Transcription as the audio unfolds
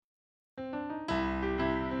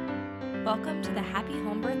Welcome to the Happy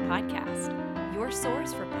Home Birth Podcast, your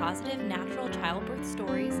source for positive natural childbirth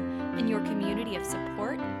stories and your community of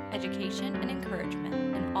support, education, and encouragement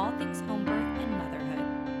in all things home birth and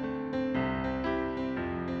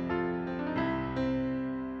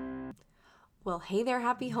motherhood. Well, hey there,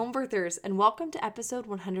 happy home birthers, and welcome to episode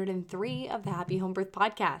 103 of the Happy Home Birth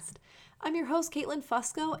Podcast. I'm your host, Caitlin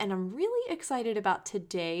Fusco, and I'm really excited about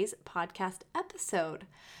today's podcast episode.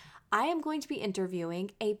 I am going to be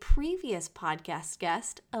interviewing a previous podcast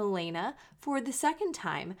guest, Elena, for the second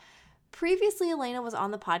time. Previously, Elena was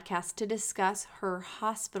on the podcast to discuss her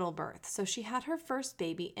hospital birth. So she had her first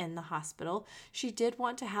baby in the hospital. She did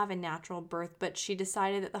want to have a natural birth, but she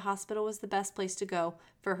decided that the hospital was the best place to go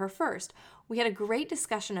for her first. We had a great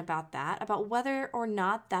discussion about that, about whether or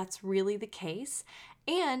not that's really the case,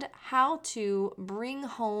 and how to bring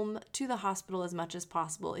home to the hospital as much as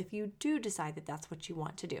possible if you do decide that that's what you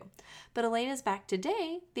want to do. But Elena's back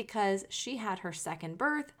today because she had her second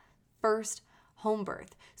birth, first home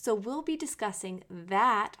birth. So we'll be discussing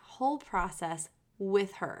that whole process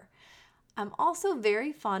with her. I'm also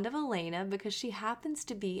very fond of Elena because she happens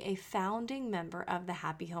to be a founding member of the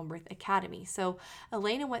Happy Home Birth Academy. So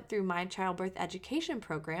Elena went through my childbirth education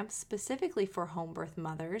program specifically for home birth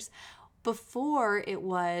mothers before it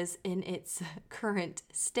was in its current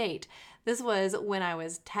state. This was when I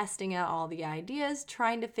was testing out all the ideas,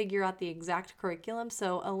 trying to figure out the exact curriculum.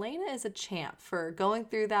 So Elena is a champ for going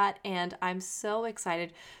through that, and I'm so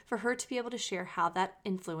excited for her to be able to share how that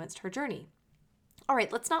influenced her journey. All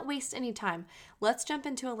right, let's not waste any time. Let's jump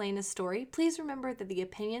into Elena's story. Please remember that the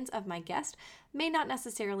opinions of my guest may not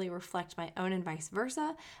necessarily reflect my own and vice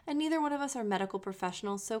versa, and neither one of us are medical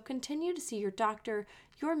professionals, so continue to see your doctor,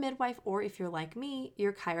 your midwife, or if you're like me,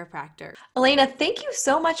 your chiropractor. Elena, thank you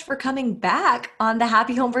so much for coming back on the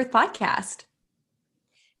Happy Home Birth Podcast.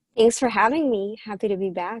 Thanks for having me. Happy to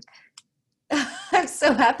be back. I'm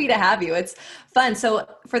so happy to have you. It's fun. So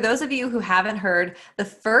for those of you who haven't heard the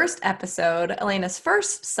first episode, Elena's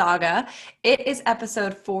first saga, it is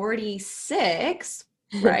episode 46,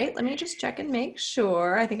 right? Let me just check and make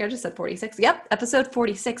sure. I think I just said 46. Yep, episode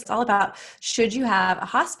 46. It's all about should you have a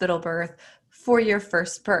hospital birth for your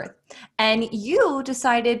first birth. And you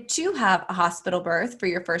decided to have a hospital birth for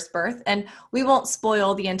your first birth. And we won't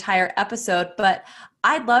spoil the entire episode, but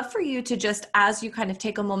I'd love for you to just, as you kind of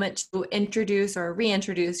take a moment to introduce or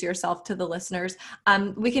reintroduce yourself to the listeners,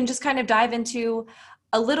 we can just kind of dive into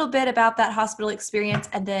a little bit about that hospital experience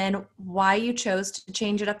and then why you chose to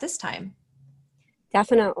change it up this time.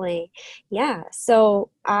 Definitely. Yeah. So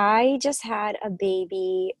I just had a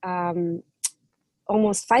baby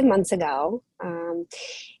almost 5 months ago,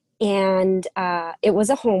 and it was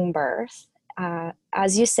a home birth.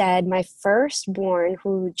 As you said, my firstborn,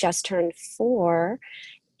 who just turned 4,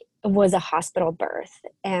 was a hospital birth.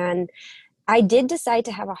 And I did decide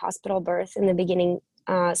to have a hospital birth in the beginning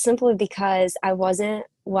simply because I wasn't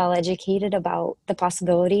well educated about the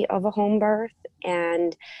possibility of a home birth.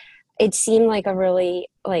 And it seemed like a really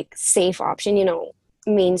safe option,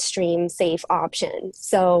 mainstream safe option.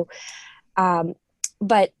 So,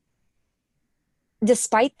 but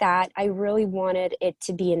despite that, I really wanted it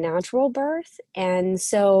to be a natural birth. And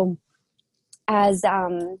so as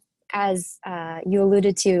you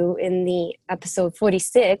alluded to in the episode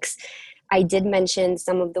 46, I did mention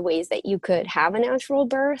some of the ways that you could have a natural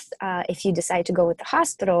birth if you decide to go with the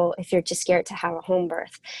hospital, if you're just scared to have a home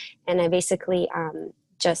birth. And I basically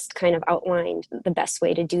just kind of outlined the best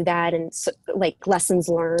way to do that and lessons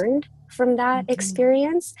learned from that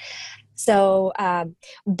experience. So,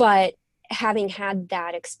 but having had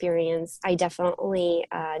that experience, I definitely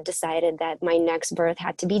decided that my next birth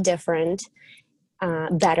had to be different,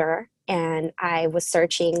 better. And I was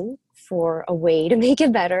searching for a way to make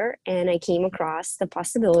it better. And I came across the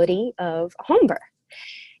possibility of home birth.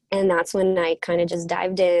 And that's when I kind of just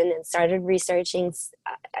dived in and started researching.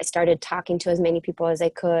 I started talking to as many people as I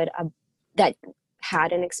could that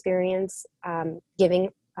had an experience having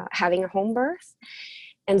a home birth.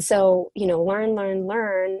 And so,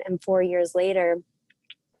 learn. And 4 years later,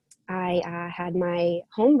 I had my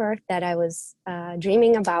home birth that I was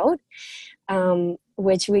dreaming about,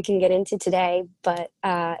 which we can get into today. But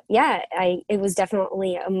it was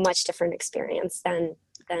definitely a much different experience than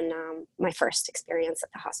my first experience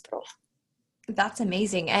at the hospital. That's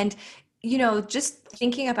amazing. And, just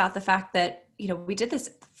thinking about the fact that, we did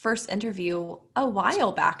this first interview a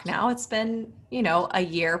while back now. It's been, a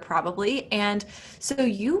year probably. And so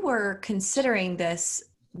you were considering this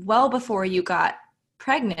well before you got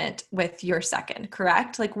pregnant with your second,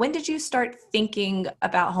 correct? When did you start thinking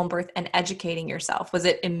about home birth and educating yourself? Was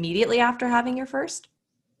it immediately after having your first?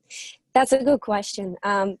 That's a good question.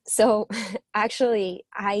 So actually,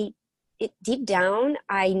 deep down,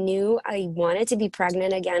 I knew I wanted to be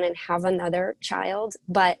pregnant again and have another child,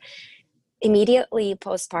 but immediately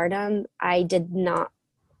postpartum, I did not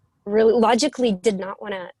really logically did not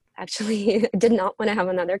want to actually did not want to have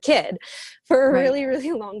another kid for a Right. really,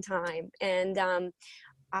 really long time. And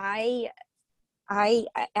I I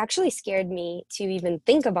actually scared me to even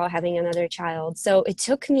think about having another child. So it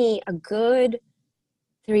took me a good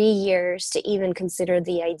 3 years to even consider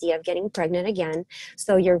the idea of getting pregnant again.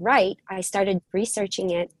 So you're right. I started researching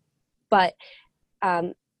it, but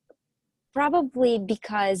um, probably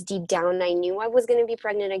because deep down I knew I was going to be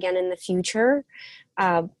pregnant again in the future.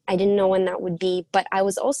 I didn't know when that would be, but I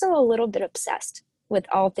was also a little bit obsessed with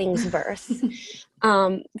all things birth,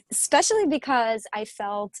 um, especially because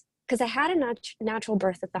because I had a natural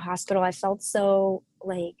birth at the hospital, I felt so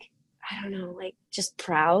like, I don't know, like just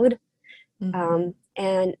proud, Hmm.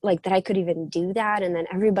 and like that I could even do that. And then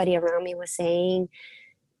everybody around me was saying,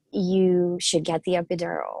 you should get the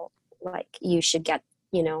epidural, like you should get,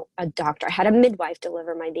 a doctor. I had a midwife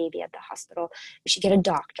deliver my baby at the hospital. You should get a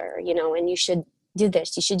doctor, and you should do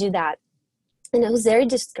this, you should do that. And it was very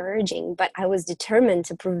discouraging, but I was determined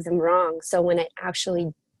to prove them wrong. So when I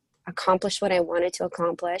actually accomplished what I wanted to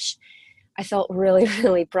accomplish, I felt really,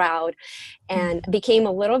 really proud and became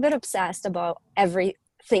a little bit obsessed about everything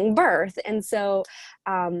birth. And so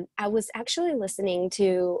I was actually listening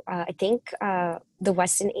to, I think, the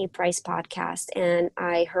Weston A. Price podcast, and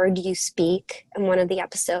I heard you speak in one of the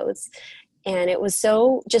episodes. And it was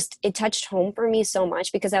it touched home for me so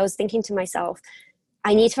much because I was thinking to myself,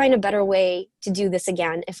 I need to find a better way to do this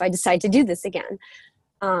again if I decide to do this again.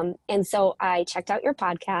 And so I checked out your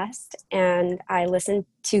podcast and I listened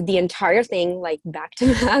to the entire thing, like back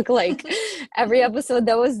to back, like every episode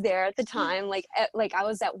that was there at the time. Like I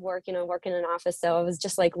was at work, working in an office. So I was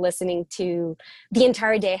just like listening to the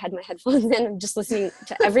entire day. I had my headphones in and just listening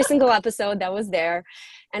to every single episode that was there.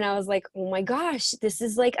 And I was like, oh my gosh, this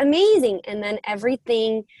is like amazing. And then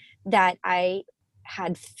everything that I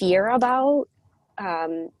had fear about,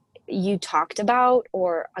 um, you talked about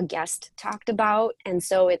or a guest talked about. And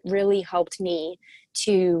so it really helped me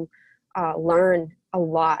to learn a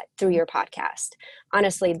lot through your podcast.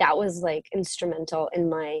 Honestly, that was like instrumental in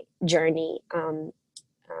my journey, uh,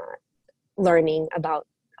 learning about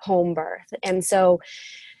home birth. And so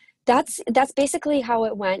that's basically how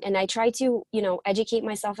it went. And I tried to, educate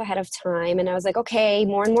myself ahead of time. And I was like, okay,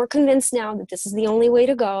 more and more convinced now that this is the only way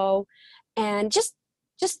to go. And just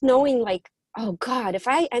knowing like, oh God, if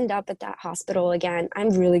I end up at that hospital again, I'm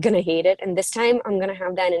really gonna hate it. And this time I'm gonna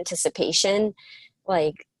have that anticipation,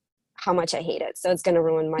 like how much I hate it. So it's gonna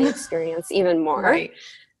ruin my experience even more. Right.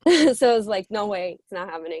 So it's like, no way, it's not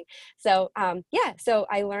happening. So yeah, so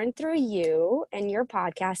I learned through you and your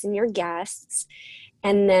podcast and your guests.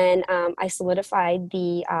 And then I solidified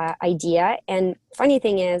the idea. And funny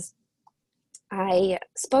thing is, I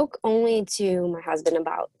spoke only to my husband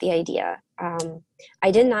about the idea. I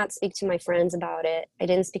did not speak to my friends about it. I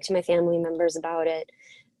didn't speak to my family members about it.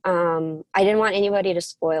 I didn't want anybody to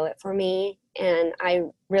spoil it for me, and I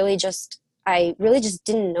really just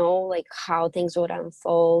didn't know like how things would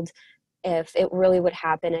unfold, if it really would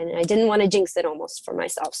happen, and I didn't want to jinx it almost for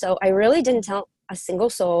myself. So I really didn't tell a single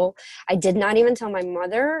soul. I did not even tell my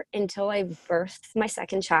mother until I birthed my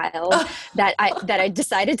second child that I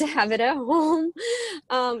decided to have it at home.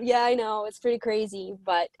 Yeah, I know it's pretty crazy,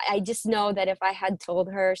 but I just know that if I had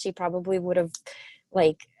told her, she probably would have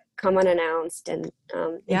like come unannounced and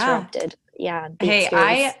Yeah. interrupted, yeah, the Hey, I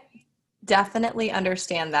experience. definitely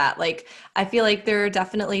understand that. Like, I feel like there are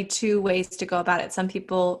definitely two ways to go about it. Some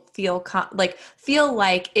people feel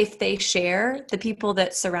like if they share, the people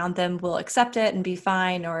that surround them will accept it and be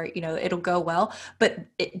fine, or it'll go well. But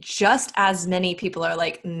just as many people are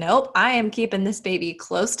like, nope, I am keeping this baby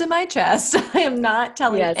close to my chest. I am not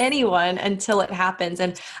telling Yes, anyone until it happens.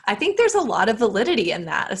 And I think there's a lot of validity in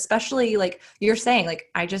that, especially like you're saying,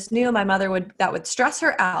 like I just knew my mother would stress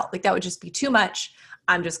her out. Like that would just be too much.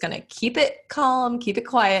 I'm just going to keep it calm, keep it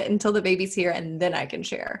quiet until the baby's here, and then I can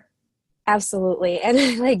share. absolutely. And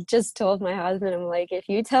I like just told my husband, I'm like, if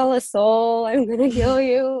you tell a soul, I'm gonna kill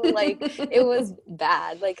you. Like it was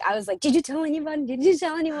bad. Like I was like, did you tell anyone? Did you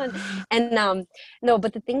tell anyone? And no,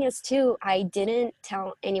 but the thing is too, I didn't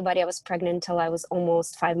tell anybody I was pregnant until I was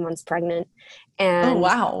almost 5 months pregnant. Oh, And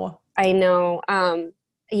wow. I know,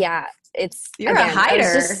 yeah, it's You're a again, I was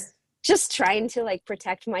hider. just trying to like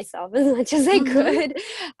protect myself as much as I Hmm. could.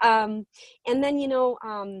 Um, and then,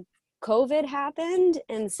 COVID happened.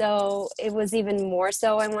 And so it was even more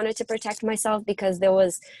so I wanted to protect myself because there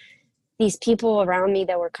was these people around me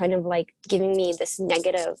that were kind of like giving me this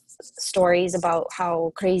negative stories about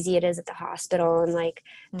how crazy it is at the hospital, and like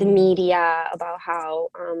the Mm. media about how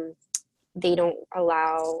they don't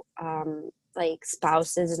allow like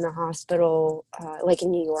spouses in the hospital, like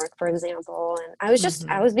in New York, for example. And I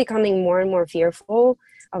Mm-hmm. was becoming more and more fearful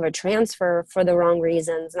of a transfer for the wrong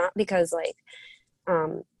reasons, not because like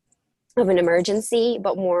um, of an emergency,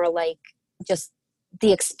 but more like just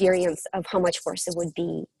the experience of how much worse it would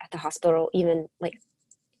be at the hospital, even like,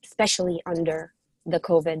 especially under the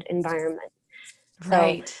COVID environment. So,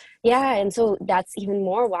 Right. yeah. And so that's even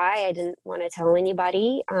more why I didn't want to tell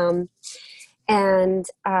anybody. And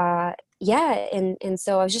yeah. And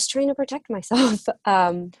so I was just trying to protect myself.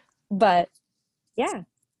 But yeah.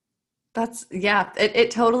 Yeah,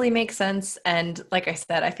 it totally makes sense. And like I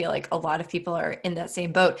said, I feel like a lot of people are in that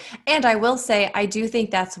same boat. And I will say, I do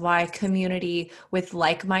think that's why community with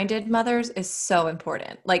like-minded mothers is so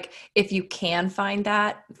important. Like, if you can find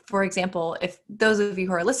that, for example, if those of you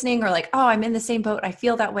who are listening are like, oh, I'm in the same boat, I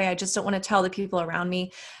feel that way, I just don't want to tell the people around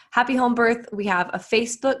me. Happy Home Birth, we have a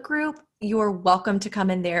Facebook group. You're welcome to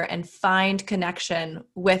come in there and find connection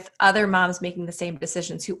with other moms making the same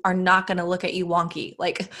decisions who are not going to look at you wonky.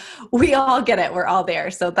 Like, we all get it. We're all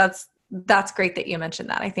there. So that's great that you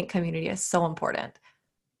mentioned that. I think community is so important.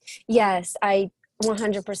 Yes, I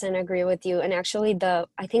 100% agree with you. And actually,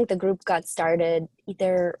 I think the group got started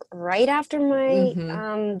either right after my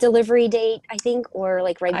Hmm. delivery date, I think, or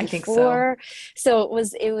like right I think so. before. So it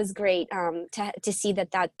was great to see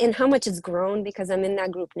that and how much it's grown, because I'm in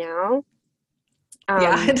that group now.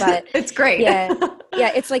 Yeah, But it's great. yeah,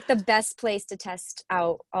 yeah, it's like the best place to test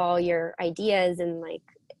out all your ideas and like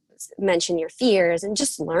mention your fears and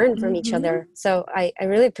just learn from each Hmm. other. So I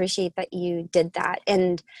really appreciate that you did that.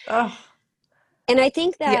 Oh, And I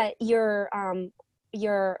think yeah. that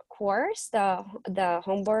your course, the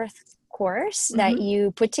home birth course that Hmm.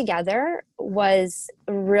 you put together, was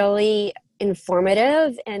really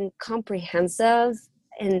informative and comprehensive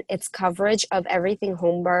in its coverage of everything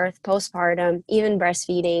home birth, postpartum, even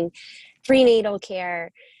breastfeeding, prenatal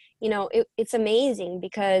care. You know, it's amazing,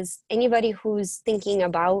 because anybody who's thinking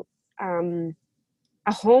about um,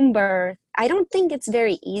 a home birth, I don't think it's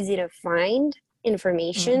very easy to find Mm.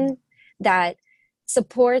 information that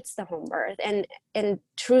supports the home birth and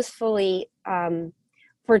truthfully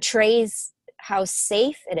portrays how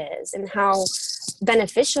safe it is and how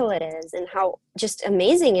beneficial it is and how just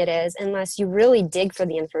amazing it is, unless you really dig for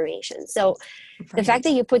the information. So the fact that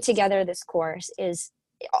Right. you put together this course is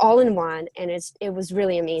all in one, and it was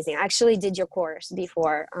really amazing. I actually did your course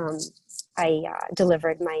before I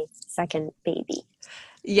delivered my second baby.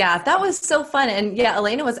 Yeah, that was so fun. And yeah,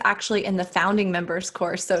 Elena was actually in the founding members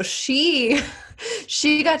course. So she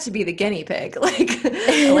got to be the guinea pig. Like,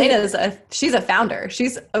 she's a founder.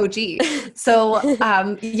 She's OG. So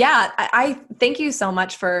yeah, I thank you so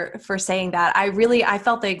much for saying that. I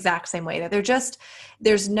felt the exact same way, that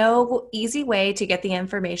there's no easy way to get the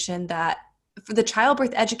information that for the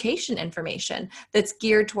childbirth education information that's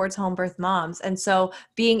geared towards home birth moms. And so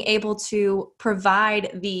being able to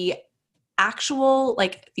provide the actual,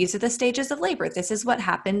 like, these are the stages of labor, this is what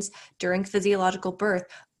happens during physiological birth,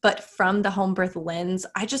 but from the home birth lens,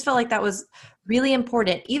 I just felt like that was really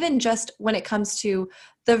important. Even just when it comes to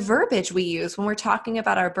the verbiage we use when we're talking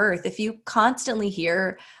about our birth, if you constantly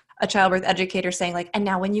hear a childbirth educator saying like, and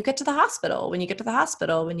now when you get to the hospital, when you get to the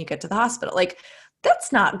hospital, when you get to the hospital, like,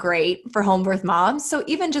 that's not great for home birth moms. So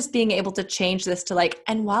even just being able to change this to like,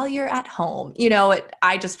 and while you're at home,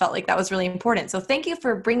 I just felt like that was really important. So thank you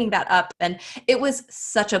for bringing that up. And it was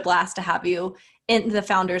such a blast to have you in the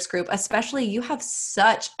founders group. Especially, you have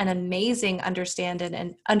such an amazing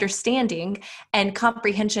understanding and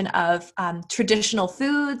comprehension of traditional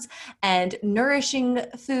foods and nourishing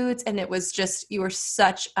foods. And it was just, you were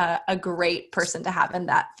such a great person to have in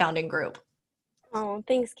that founding group. Oh,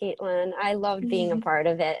 thanks, Caitlin. I loved being a part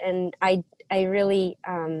of it, and I really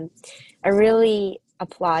I really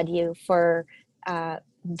applaud you for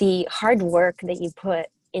the hard work that you put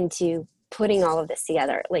into putting all of this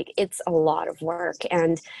together. Like, it's a lot of work,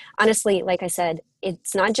 and honestly, like I said,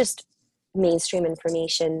 it's not just mainstream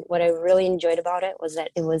information. What I really enjoyed about it was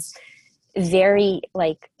that it was very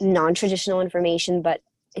like non-traditional information, but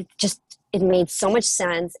it made so much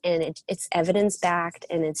sense, and it's evidence backed,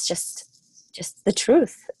 and it's just the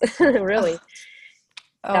truth. Really.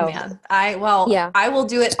 Oh, oh So man. yeah. I will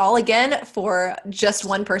do it all again for just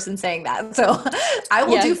one person saying that. So I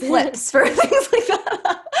will do Yes. flips for things like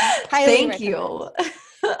that. Highly Thank recommend. you.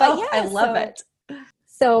 But Oh, I yeah, love it.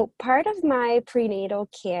 so part of my prenatal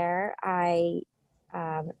care, I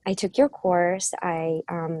took your course.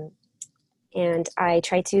 and I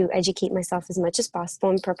try to educate myself as much as possible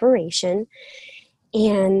in preparation.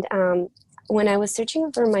 And when I was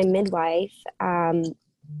searching for my midwife,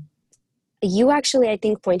 you actually, I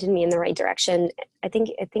think, pointed me in the right direction. I think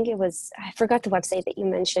it was, I forgot the website that you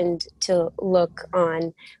mentioned to look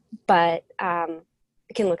on, but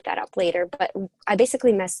I can look that up later. But I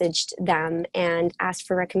basically messaged them and asked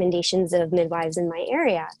for recommendations of midwives in my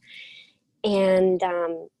area. And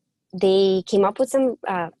they came up with some,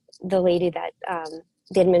 the lady that,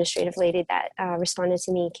 the administrative lady that responded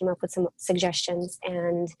to me came up with some suggestions.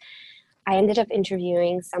 And I ended up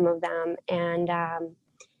interviewing some of them. And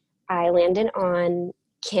I landed on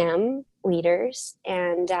Kim Leaders.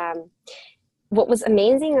 And what was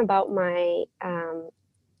amazing about my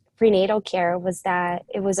prenatal care was that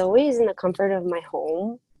it was always in the comfort of my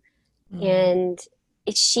home. And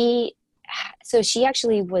she, so she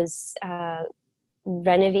actually was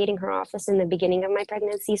renovating her office in the beginning of my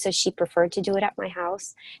pregnancy. So she preferred to do it at my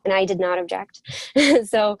house, and I did not object.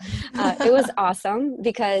 So it was awesome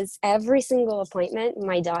because every single appointment,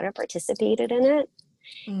 my daughter participated in it.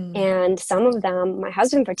 And some of them my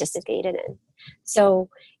husband participated in. So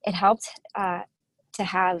it helped to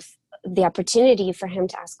have the opportunity for him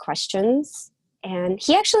to ask questions. And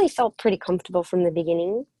he actually felt pretty comfortable from the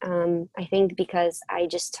beginning. I think because I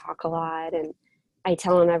just talk a lot and I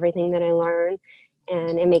tell him everything that I learn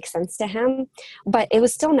and it makes sense to him. But it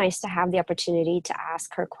was still nice to have the opportunity to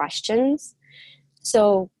ask her questions.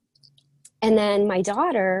 So, and then my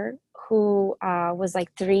daughter, who was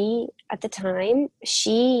like 3 at the time,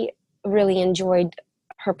 she really enjoyed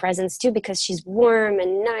her presence too because she's warm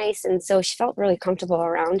and nice. And so she felt really comfortable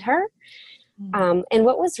around her. And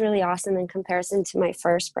what was really awesome in comparison to my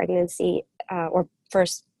first pregnancy or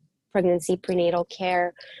first pregnancy prenatal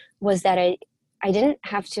care was that I didn't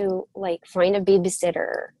have to like find a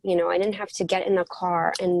babysitter. You know, I didn't have to get in the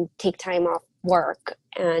car and take time off work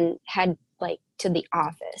and head like to the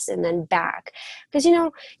office and then back because, you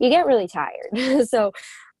know, you get really tired. So,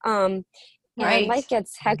 and life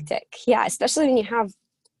gets hectic. Yeah. Especially when you have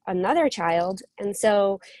another child. And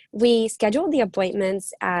so we scheduled the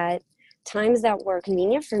appointments at times that were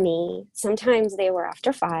convenient for me. Sometimes they were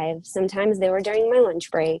after 5, sometimes they were during my lunch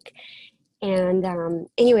break. And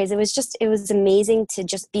anyways, it was amazing to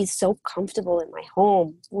just be so comfortable in my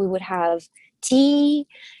home. We would have tea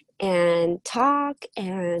and talk,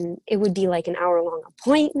 and it would be like an hour-long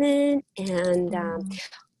appointment. And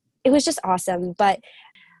it was just awesome. But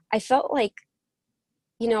I felt like,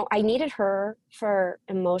 you know, I needed her for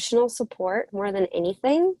emotional support more than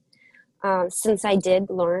anything, since I did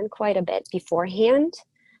learn quite a bit beforehand.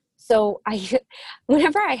 So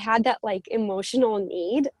whenever I had that like emotional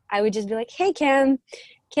need, I would just be like, "Hey, Kim,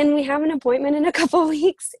 can we have an appointment in a couple of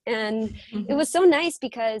weeks?" And it was so nice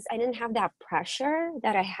because I didn't have that pressure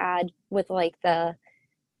that I had with like the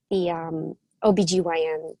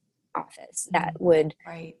OBGYN office that would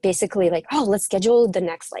basically like, "Oh, let's schedule the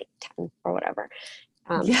next like 10 or whatever."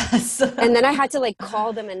 Yes. And then I had to like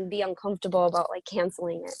call them and be uncomfortable about like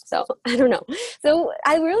canceling it. So I don't know. So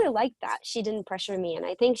I really liked that. She didn't pressure me. And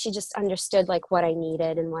I think she just understood like what I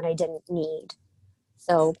needed and what I didn't need.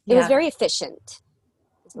 So it was very efficient.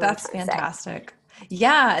 That's fantastic.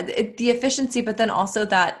 Yeah. The efficiency, but then also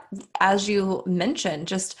that, as you mentioned,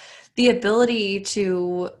 just the ability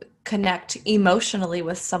to connect emotionally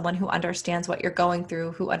with someone who understands what you're going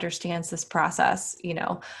through, who understands this process, you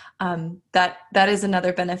know, that is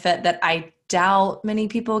another benefit that I doubt many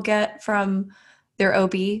people get from their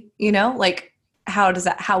OB, you know, like how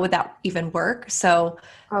would that even work? So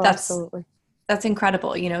absolutely. That's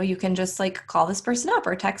incredible. You know, you can just like call this person up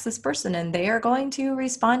or text this person and they are going to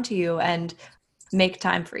respond to you and make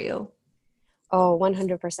time for you. Oh,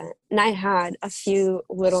 100%. And I had a few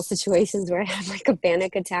little situations where I had like a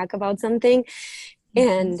panic attack about something.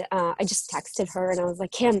 And I just texted her and I was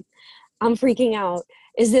like, "Kim, I'm freaking out.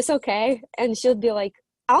 Is this okay?" And she'll be like,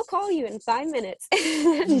 "I'll call you in 5 minutes."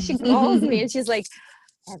 And she calls me and she's like,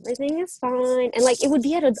 "Everything is fine." And like, it would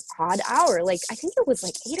be at an odd hour. Like, I think it was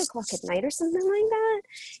like 8 o'clock at night or something like that.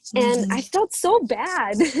 And I felt so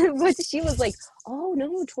bad, but she was like, "Oh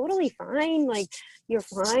no, totally fine. Like, you're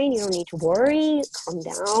fine. You don't need to worry. Calm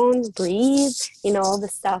down, breathe, you know, all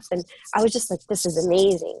this stuff." And I was just like, this is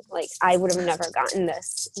amazing. Like, I would have never gotten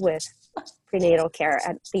this with prenatal care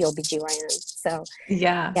at the OBGYN. So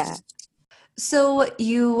yeah. Yeah. So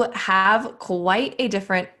you have quite a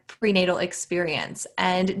different prenatal experience.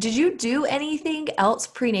 And did you do anything else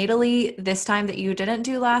prenatally this time that you didn't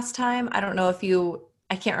do last time? I don't know if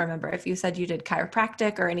I can't remember if you said you did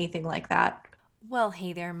chiropractic or anything like that. Well,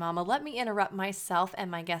 hey there, Mama. Let me interrupt myself and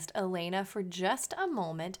my guest Elena for just a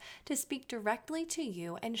moment to speak directly to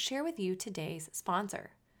you and share with you today's sponsor.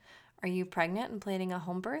 Are you pregnant and planning a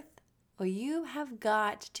home birth? Well, you have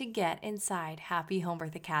got to get inside Happy Home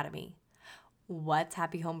Birth Academy. What's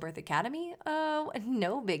Happy Home Birth Academy? Oh,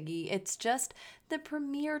 no biggie. It's just the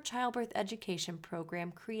premier childbirth education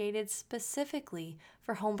program created specifically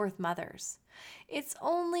for home birth mothers. It's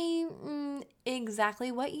only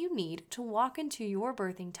exactly what you need to walk into your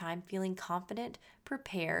birthing time feeling confident,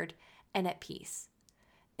 prepared, and at peace.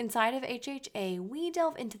 Inside of HHA, we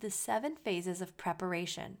delve into the 7 phases of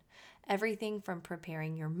preparation. Everything from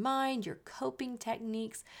preparing your mind, your coping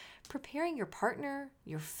techniques, preparing your partner,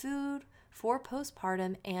 your food, for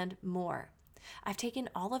postpartum, and more. I've taken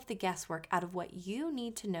all of the guesswork out of what you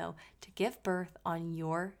need to know to give birth on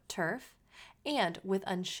your turf and with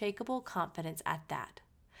unshakable confidence at that.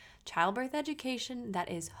 Childbirth education that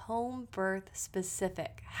is home birth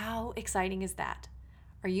specific. How exciting is that?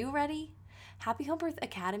 Are you ready? Happy Home Birth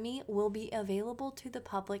Academy will be available to the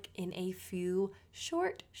public in a few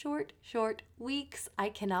short weeks. I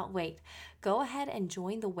cannot wait. Go ahead and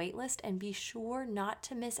join the waitlist and be sure not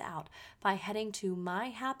to miss out by heading to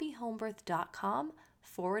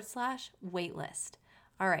myhappyhomebirth.com/waitlist.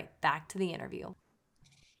 All right, back to the interview.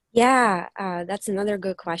 Yeah, that's another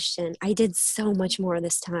good question. I did so much more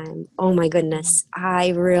this time. Oh my goodness. I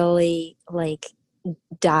really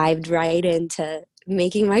dived right into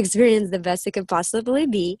making my experience the best it could possibly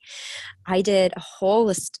be. I did a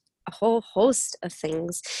whole host of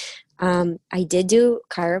things. I did do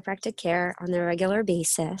chiropractic care on a regular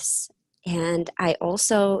basis, and I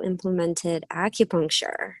also implemented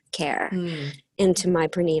acupuncture care into my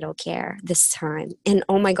prenatal care this time. And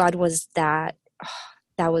oh my God, was that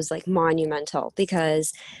that was like monumental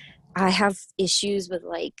because I have issues with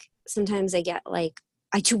sometimes I get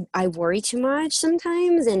I worry too much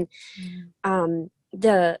sometimes, and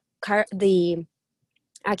the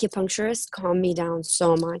acupuncturist calmed me down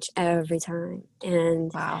so much every time.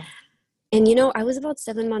 Wow. And I was about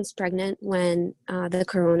 7 months pregnant when the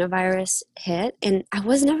coronavirus hit, and I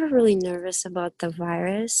was never really nervous about the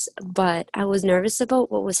virus, but I was nervous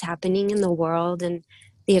about what was happening in the world and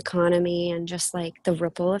the economy and just like the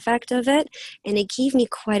ripple effect of it. And it gave me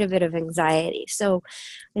quite a bit of anxiety. So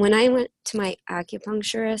when I went to my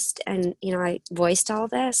acupuncturist and, I voiced all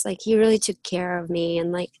this, he really took care of me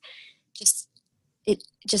and just it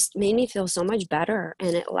just made me feel so much better.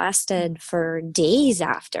 And it lasted for days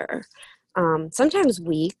after, sometimes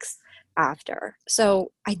weeks after.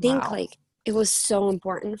 So I think Wow. it was so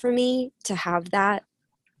important for me to have that.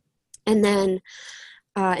 And then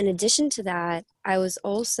in addition to that, I was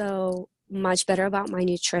also much better about my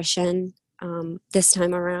nutrition this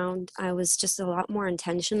time around. I was just a lot more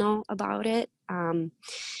intentional about it.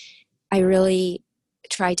 I really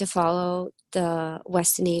tried to follow the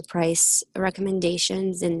Weston A. Price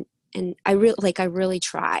recommendations, and I really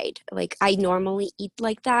tried. I normally eat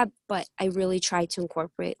like that, but I really tried to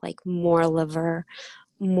incorporate more liver,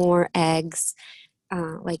 more eggs.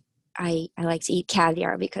 Like I like to eat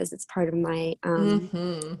caviar because it's part of my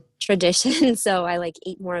Mm-hmm. tradition. So I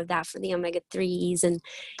eat more of that for the omega-3s and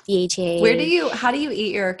DHA. How do you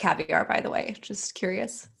eat your caviar, by the way? Just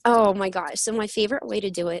curious. Oh my gosh. So my favorite way to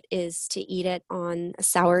do it is to eat it on a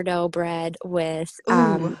sourdough bread with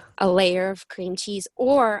Ooh. a layer of cream cheese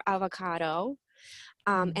or avocado,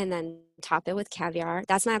 and then top it with caviar.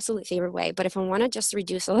 That's my absolute favorite way. But if I want to just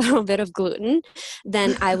reduce a little bit of gluten,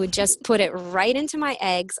 then I would just put it right into my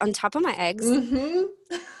eggs, on top of my eggs, Mm-hmm.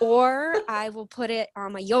 or I will put it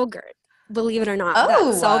on my yogurt. Believe it or not, that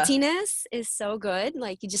Oh, saltiness is so good.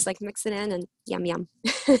 You just mix it in and yum yum.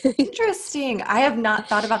 interesting. I have not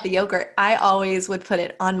thought about the yogurt. I always would put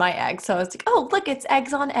it on my eggs. So I was like, oh, look, it's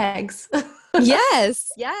eggs on eggs. Yes,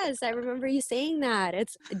 yes, I remember you saying that.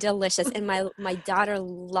 It's delicious, and my daughter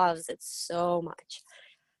loves it so much.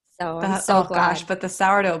 So I'm so Oh gosh, glad. but the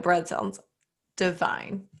sourdough bread sounds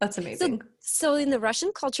divine. That's So amazing. so in the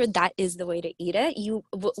Russian culture, that is the way to eat it.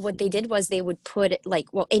 What they did was they would put it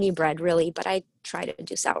well, any bread really, but I try to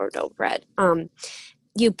do sourdough bread.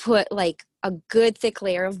 You put a good thick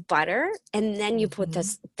layer of butter, and then you put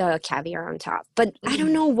Mhm. the caviar on top. But I don't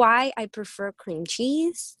Mm. know why I prefer cream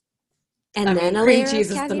cheese I and then mean, a cream layer of cheese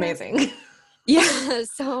is caviar. amazing. Yeah,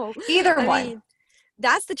 so Either I one. mean,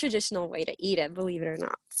 that's the traditional way to eat it, believe it or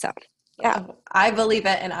not. So, yeah. I believe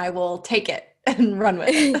it and I will take it and run with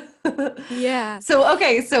it. Yeah. So,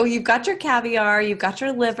 okay, so you've got your caviar, you've got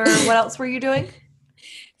your liver. What else were you doing?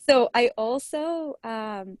 So I also,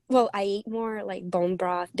 well, I ate more like bone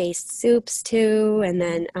broth based soups too, and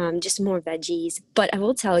then just more veggies. But I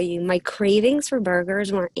will tell you, my cravings for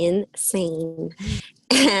burgers were insane.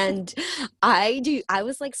 And I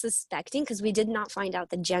was like suspecting because we did not find out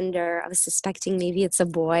the gender. I was suspecting maybe it's a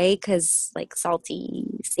boy because like salty,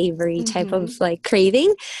 savory type of Hmm. like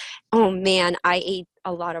craving. Oh man, I ate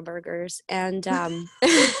a lot of burgers and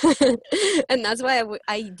and that's why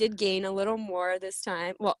I did gain a little more this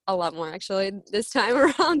time. Well, a lot more actually this time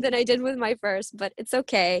around than I did with my first, but it's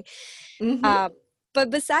okay. Hmm. Uh, but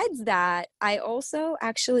besides that, I also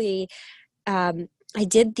actually I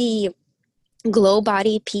did the Glow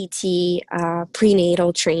Body PT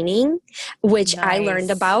prenatal training, which I learned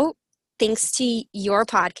Nice. about thanks to your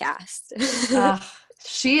podcast. Uh,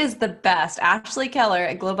 she is the best. Ashley Keller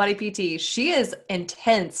at Glow Body PT. She is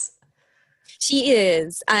intense. She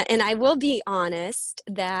is, and I will be honest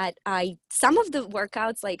that I some of the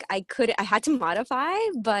workouts like I had to modify,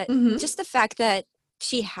 but Hmm. just the fact that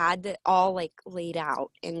she had it all like laid out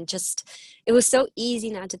and just it was so easy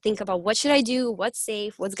not to think about what should I do, what's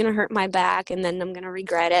safe, what's gonna hurt my back, and then I'm gonna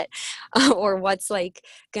regret it, or what's like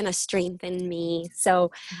gonna strengthen me.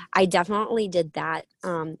 So I definitely did that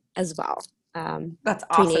as well, That's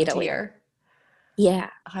awesome to prenatally. hear. Yeah.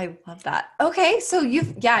 I love that. Okay, so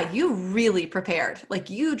you really prepared. Like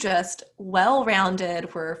you just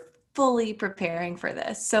well-rounded, were fully preparing for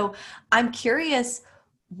this. So I'm curious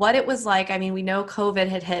what it was like. I mean, we know COVID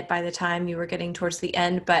had hit by the time you were getting towards the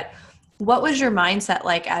end, but what was your mindset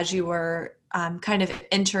like as you were kind of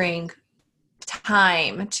entering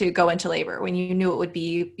time to go into labor when you knew it would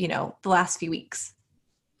be, the last few weeks?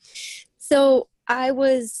 So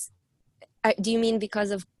do you mean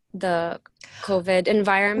because of the COVID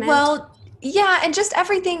environment? Well, yeah, and just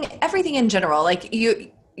everything in general. Like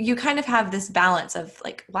you kind of have this balance of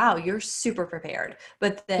like, wow, you're super prepared.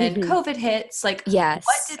 But then Hmm. COVID hits, like what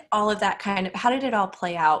Yes. did all of that how did it all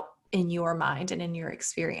play out in your mind and in your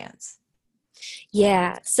experience?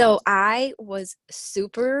 Yeah. So I was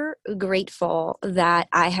super grateful that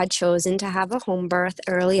I had chosen to have a home birth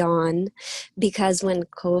early on because when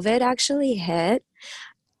COVID actually hit,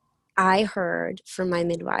 I heard from my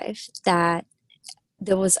midwife that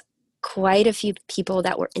there was quite a few people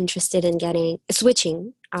that were interested in getting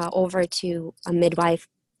switching over to a midwife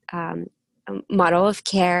um, model of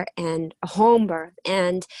care and a home birth.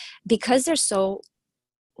 And because they're so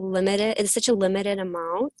limited, it's such a limited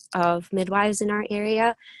amount of midwives in our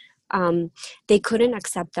area. Um, they couldn't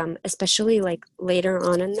accept them, especially like later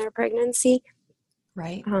on in their pregnancy.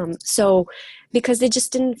 Right. So because they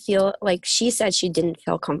just didn't feel like she said she didn't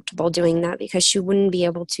feel comfortable doing that because she wouldn't be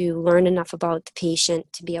able to learn enough about the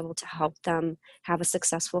patient to be able to help them have a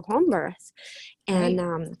successful home birth. And Right.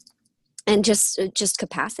 um, and just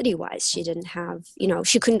capacity wise, she didn't have,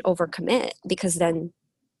 she couldn't overcommit because then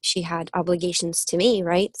she had obligations to me,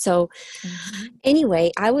 right? So Hmm.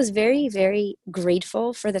 anyway, I was very, very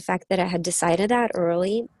grateful for the fact that I had decided that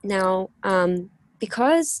early. Now,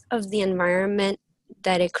 because of the environment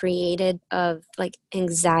that it created of like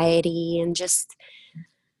anxiety and just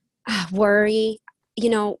worry,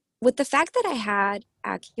 with the fact that I had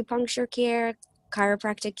acupuncture care,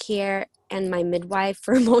 chiropractic care, and my midwife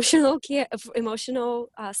for emotional care, for emotional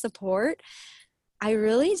support, I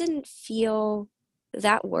really didn't feel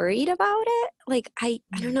that worried about it. Like I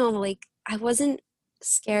don't know, like I wasn't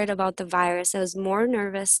scared about the virus. I was more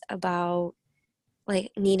nervous about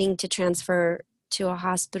like needing to transfer to a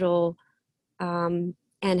hospital and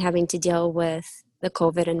having to deal with the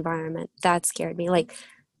COVID environment. That scared me. Like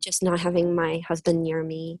just not having my husband near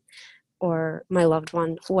me or my loved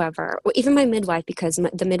one, whoever, or even my midwife, because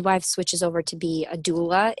the midwife switches over to be a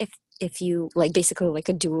doula if you like basically like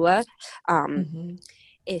a doula. Um, Hmm.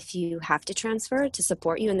 if you have to transfer to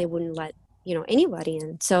support you and they wouldn't let anybody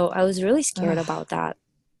in, so I was really scared Ugh, about that.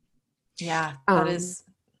 yeah, um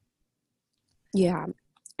yeah.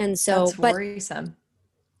 And so that's but worrisome.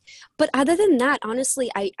 other than that,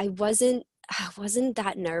 honestly, I wasn't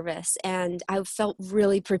that nervous and I felt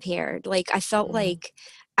really prepared. Like I felt Mm. like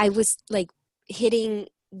I was like hitting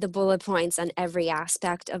the bullet points on every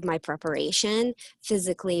aspect of my preparation,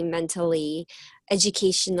 physically, mentally,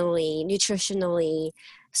 educationally, nutritionally.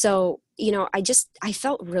 So, I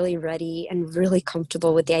felt really ready and really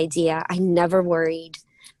comfortable with the idea. I never worried.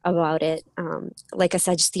 about it. Like I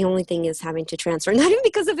said, just the only thing is having to transfer, not even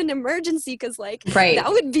because of an emergency, because like that Right.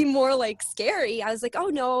 would be more like scary. I was like, oh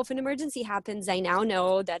no, if an emergency happens, I now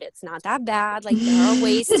know that it's not that bad. Like there are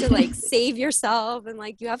ways to like save yourself, and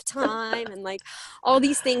like you have time and like all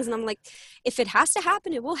these things. And I'm like, if it has to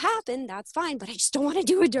happen, it will happen. That's fine. But I just don't want to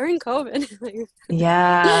do it during COVID.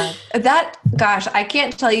 Yeah. That, gosh, I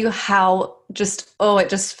can't tell you how just, oh, it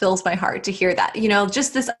just fills my heart to hear that.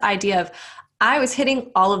 Just this idea of I was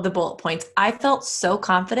hitting all of the bullet points. I felt so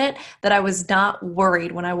confident that I was not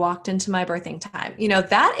worried when I walked into my birthing time.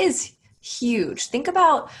 That is huge.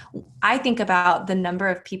 I think about the number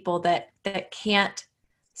of people that can't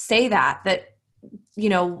say that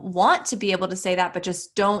want to be able to say that, but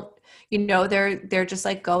just don't, they're just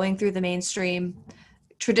like going through the mainstream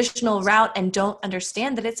traditional route and don't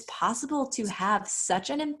understand that it's possible to have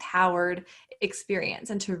such an empowered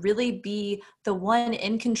experience and to really be the one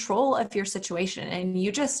in control of your situation. And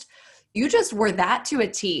you just were that to a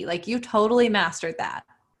T. Like you totally mastered that.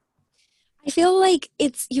 I feel like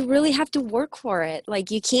you really have to work for it. Like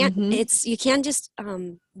Mm-hmm. you can't just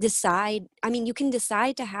decide. I mean, you can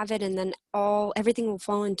decide to have it and then everything will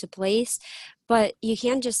fall into place, but you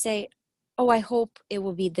can't just say, "Oh, I hope it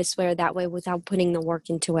will be this way or that way," without putting the work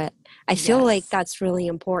into it. I feel like Yes. that's really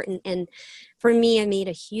important, and for me, it made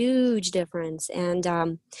a huge difference. And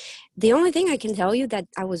the only thing I can tell you that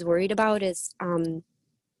I was worried about is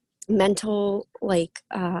mental, like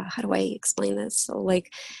how do I explain this? So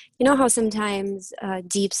like, you know how sometimes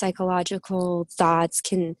deep psychological thoughts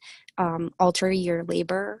can alter your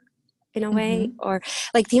labor in a way, Mm-hmm. or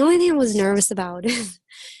like the only thing I was nervous about is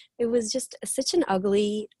it was just such an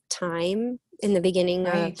ugly time in the beginning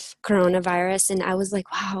of Right. coronavirus, and I was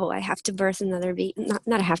like, wow, I have to birth another baby.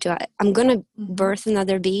 Not I have to, I'm gonna Mm-hmm. birth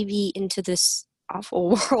another baby into this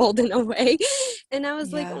awful world in a way. And I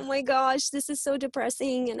was like, Yeah. oh my gosh, this is so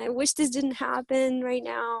depressing and I wish this didn't happen right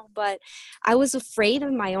now. But I was afraid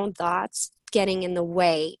of my own thoughts getting in the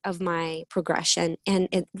way of my progression. And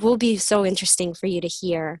it will be so interesting for you to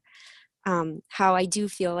hear how I do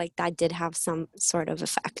feel like that did have some sort of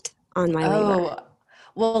effect on my labor. Oh,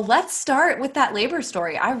 well, let's start with that labor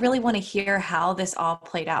story. I really want to hear how this all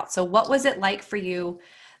played out. So, what was it like for you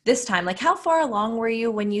this time? Like, how far along were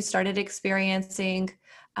you when you started experiencing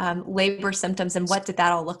labor symptoms, and what did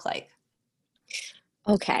that all look like?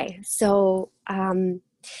 Okay, so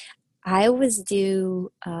I was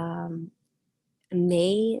due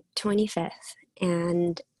May 25th,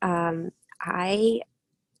 and I,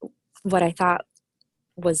 what I thought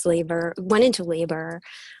was labor, went into labor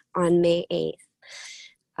on May 8th.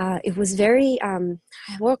 It was very, I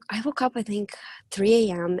woke up, I think, 3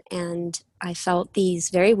 a.m. and I felt these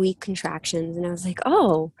very weak contractions. And I was like,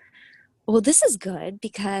 oh, well, this is good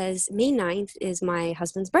because May 9th is my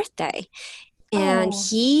husband's birthday. And Oh,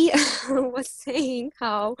 he was saying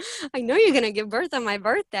how I know you're going to give birth on my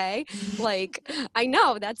birthday. Like, I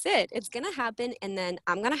know that's it. It's going to happen. And then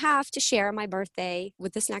I'm going to have to share my birthday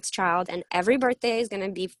with this next child. And every birthday is going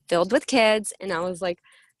to be filled with kids. And I was like,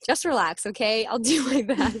 just relax, okay? I'll do my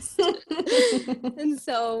best. And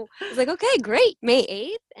so I was like, okay, great, May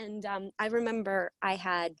 8th. And I remember I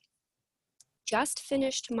had just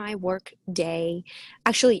finished my work day.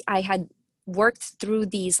 Actually, I had worked through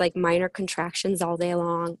these like minor contractions all day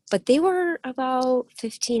long, but they were about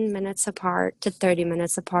 15 minutes apart to 30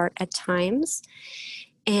 minutes apart at times.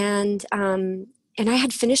 And I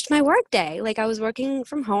had finished my work day. Like I was working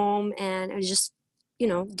from home and I just,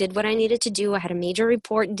 did what I needed to do. I had a major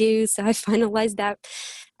report due, so I finalized that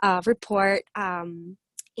report.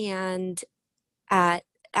 And at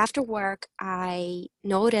after work, I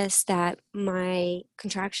noticed that my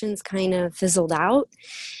contractions kind of fizzled out.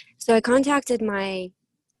 So I contacted my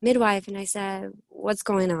midwife and I said, "What's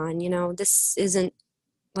going on? This isn't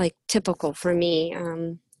like typical for me.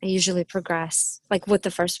 I usually progress, like with the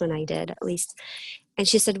first one I did at least." And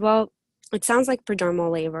she said, "Well, it sounds like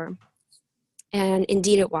prodromal labor." And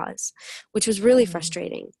indeed it was, which was really oh.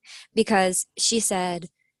 frustrating because she said,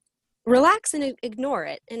 relax and ignore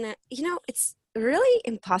it. And, it's really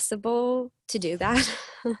impossible to do that.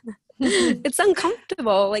 It's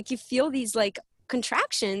uncomfortable. Like you feel these like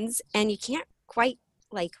contractions and you can't quite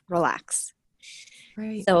like relax.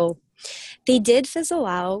 Right. So they did fizzle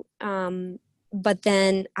out. But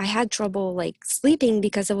then I had trouble like sleeping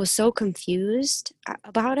because I was so confused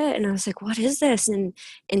about it. And I was like, what is this? And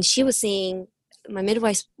she was saying, my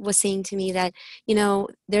midwife was saying to me that,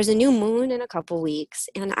 there's a new moon in a couple weeks.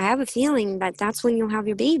 And I have a feeling that that's when you'll have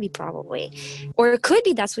your baby probably. Or it could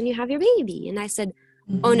be that's when you have your baby. And I said,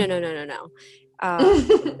 oh, no, Mm-hmm. no, no, no, no.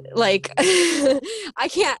 Like I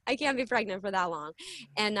can't be pregnant for that long.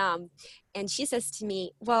 And she says to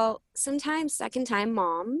me, well, sometimes second time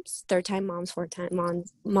moms, third time moms, fourth time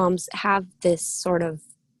moms have this sort of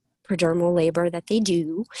prodromal labor that they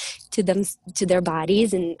do to them, to their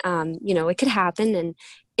bodies. And it could happen, and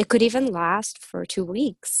it could even last for 2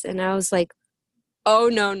 weeks. And I was like, oh,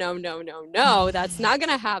 no, no, no, no, no, that's not going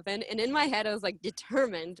to happen. And in my head, I was like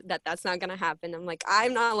determined that that's not going to happen. I'm like,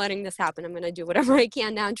 I'm not letting this happen. I'm going to do whatever I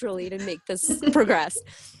can naturally to make this progress.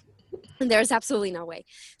 And there's absolutely no way.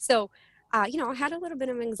 So, I had a little bit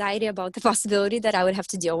of anxiety about the possibility that I would have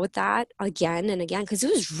to deal with that again and again, because it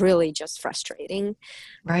was really just frustrating.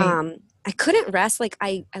 Right. I couldn't rest. Like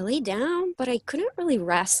I laid down, but I couldn't really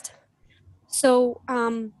rest. So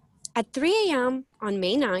at 3 a.m. on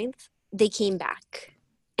May 9th, they came back.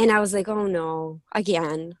 And I was like, oh no,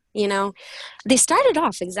 again, They started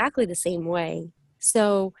off exactly the same way.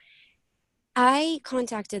 So I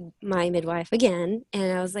contacted my midwife again,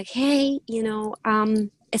 and I was like, hey,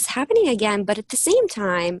 it's happening again, but at the same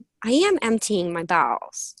time, I am emptying my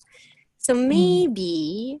bowels. So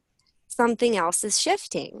maybe something else is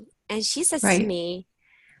shifting. And she says to me,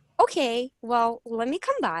 okay, well, let me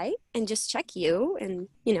come by and just check you and,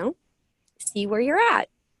 see where you're at.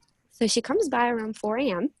 So she comes by around 4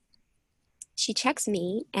 a.m. She checks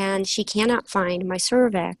me, and she cannot find my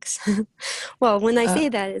cervix. Well, when I say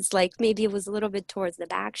that, it's like maybe it was a little bit towards the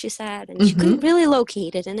back, she said, and she couldn't really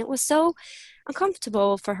locate it. And it was so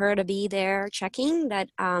uncomfortable for her to be there checking that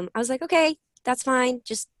I was like, okay, that's fine.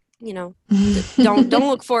 Just, don't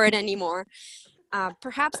look for it anymore.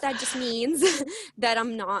 Perhaps that just means that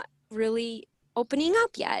I'm not really opening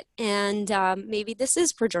up yet. And maybe this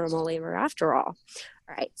is prodromal labor after all.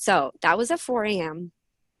 All right. So that was at 4 a.m.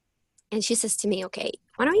 And she says to me, okay,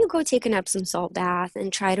 why don't you go take an Epsom salt bath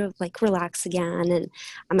and try to relax again? And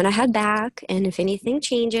I'm going to head back. And if anything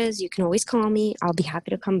changes, you can always call me. I'll be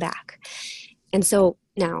happy to come back. And so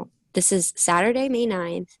now this is Saturday, May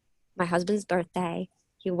 9th, my husband's birthday.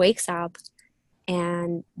 He wakes up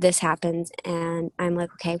and this happens. And I'm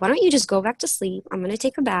like, okay, why don't you just go back to sleep? I'm going to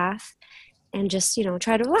take a bath and just,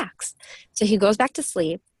 try to relax. So he goes back to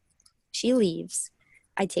sleep. She leaves.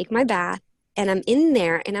 I take my bath. And I'm in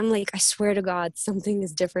there and I'm like, I swear to God, something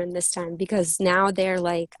is different this time, because now they're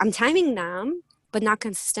like, I'm timing them, but not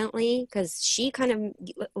consistently, because she kind of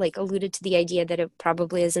alluded to the idea that it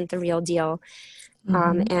probably isn't the real deal.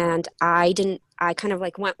 And I kind of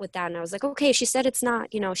went with that, and I was like, okay, she said it's not,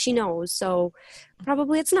 she knows, so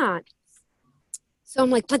probably it's not. So I'm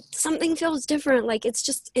like, but something feels different.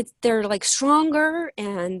 They're stronger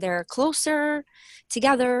and they're closer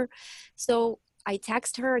together. So I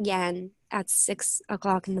text her again at 6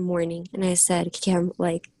 o'clock in the morning. And I said, Kim,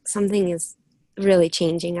 something is really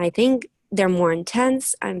changing. I think they're more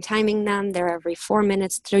intense. I'm timing them. They're every 4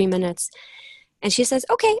 minutes, 3 minutes. And she says,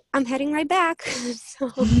 okay, I'm heading right back. So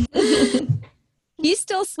he's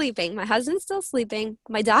still sleeping. My husband's still sleeping.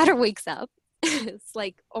 My daughter wakes up. It's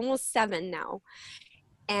almost 7 now.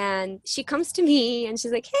 And she comes to me and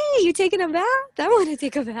she's like, hey, you taking a bath? I want to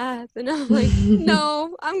take a bath. And I'm like,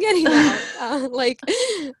 no, I'm getting out.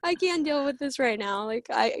 I can't deal with this right now.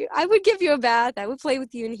 I would give you a bath. I would play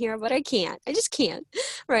with you in here, but I can't. I just can't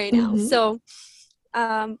right now. So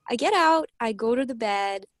I get out. I go to the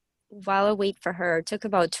bed while I wait for her. It took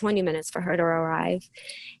about 20 minutes for her to arrive.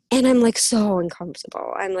 And I'm so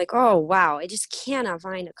uncomfortable. I'm like, oh, wow, I just cannot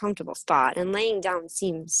find a comfortable spot. And laying down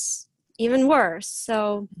seems even worse.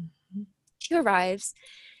 So she arrives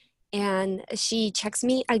and she checks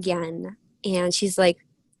me again, and she's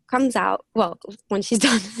comes out. Well, when she's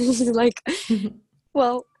done, she's like,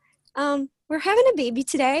 well, we're having a baby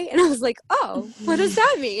today. And I was like, oh, what does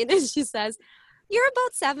that mean? And she says, you're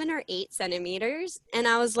about 7 or 8 centimeters. And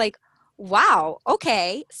I was like, wow,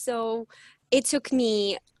 okay. So it took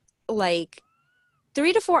me 3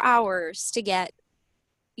 to 4 hours to get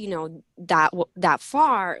that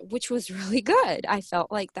far, which was really good. I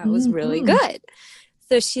felt like that was really good.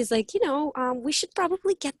 So she's like, we should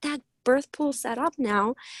probably get that birth pool set up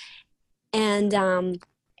now. And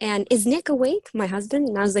is Nick awake, my husband?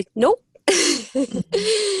 And I was like, nope.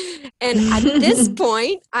 And at this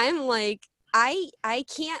point, I'm like, I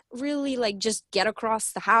can't really just get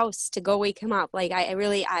across the house to go wake him up.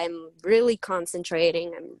 I'm really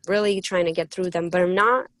concentrating. I'm really trying to get through them, but I'm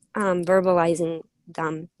not verbalizing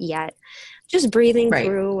them yet. Just breathing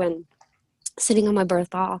through and sitting on my birth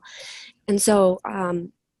ball. And so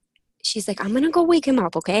she's like, I'm gonna go wake him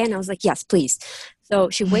up, okay? And I was like, yes, please. So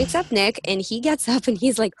she wakes up Nick, and he gets up and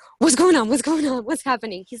he's like, what's going on? What's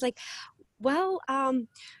happening? He's like, well,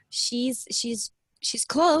 she's she's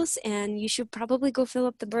close and you should probably go fill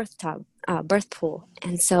up the birth pool.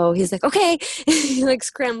 And so he's like, okay. He like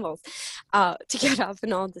scrambles to get up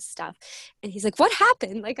and all this stuff. And he's like, what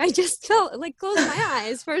happened? Like, I just felt like closed my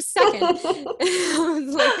eyes for a second. I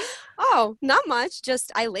was like, oh, not much.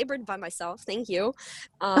 Just I labored by myself. Thank you.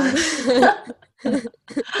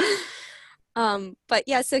 Um, but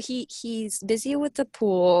yeah, so he's busy with the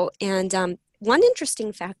pool. And one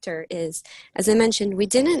interesting factor is, as I mentioned, we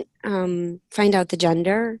didn't find out the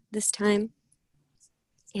gender this time.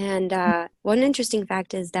 And one interesting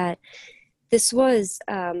fact is that this was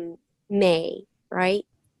May, right?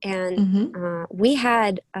 And we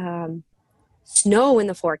had snow in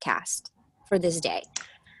the forecast for this day.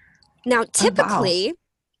 Now, typically, wow.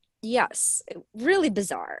 yes, really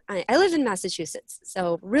bizarre. I live in Massachusetts,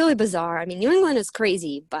 so really bizarre. I mean, New England is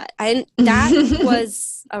crazy, but that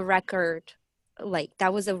was a record, like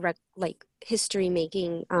that was a like history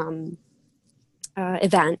making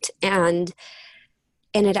event, and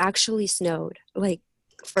it actually snowed like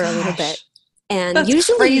for a little bit. Gosh, And that's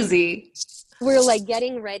usually crazy. we're like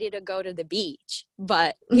getting ready to go to the beach,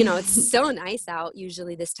 but you know, it's so nice out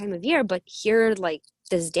usually this time of year, but here like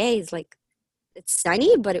this day is like it's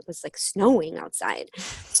sunny, but it was like snowing outside.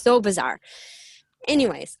 So bizarre.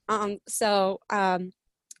 Anyways, so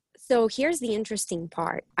here's the interesting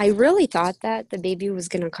part. I really thought that the baby was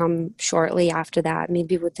gonna come shortly after that,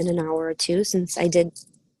 maybe within an hour or two, since I did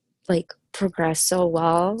like progress so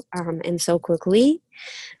well and so quickly.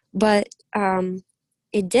 But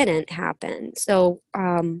it didn't happen. So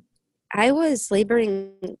I was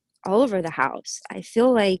laboring all over the house. I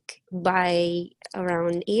feel like by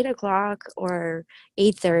around 8 o'clock or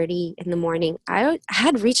 8:30 in the morning, I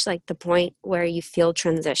had reached like the point where you feel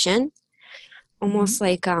transition, almost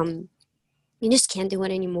like you just can't do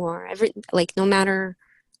it anymore. Like no matter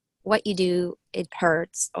what you do, it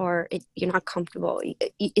hurts or you're not comfortable.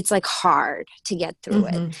 It's like hard to get through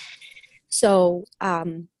it. So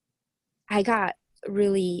I got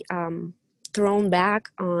really thrown back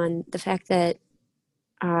on the fact that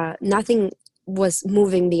nothing was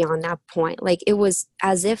moving beyond that point. Like it was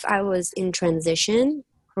as if I was in transition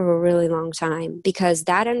for a really long time, because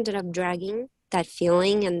that ended up dragging, that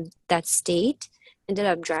feeling and that state ended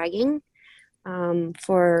up dragging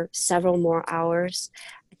for several more hours.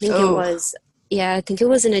 I think it Oh, was, yeah, I think it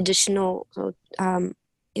was an additional,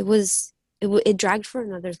 it dragged for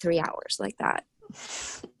another 3 hours like that.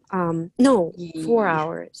 No, 4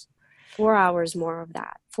 hours. 4 hours more of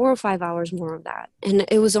that. 4 or 5 hours more of that. And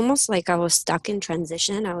it was almost like I was stuck in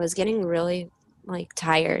transition. I was getting really like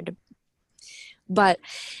tired. But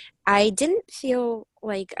I didn't feel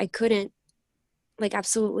like I couldn't, like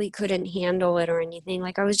absolutely couldn't handle it or anything.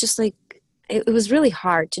 Like I was just like, it was really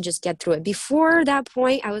hard to just get through it. Before that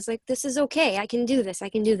point, I was like, this is okay. I can do this. I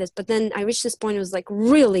can do this. But then I reached this point, it was like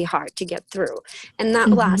really hard to get through. And that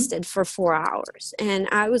lasted for 4 hours. And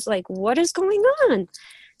I was like, what is going on?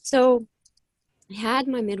 So I had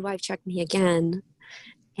my midwife check me again.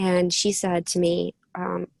 And she said to me,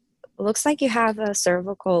 looks like you have a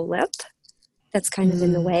cervical lip that's kind of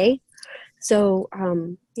in the way. So,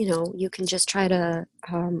 you know, you can just try to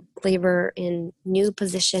labor in new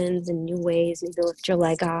positions and new ways. Maybe lift your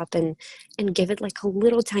leg up and give it like a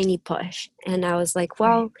little tiny push. And I was like,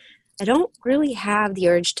 well, I don't really have the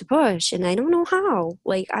urge to push, and I don't know how.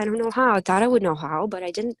 Like, I don't know how. I thought I would know how, but I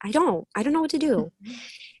didn't. I don't know what to do.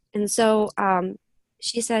 And so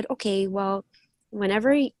she said, okay, well,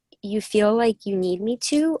 whenever you feel like you need me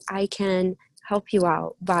to, I can help you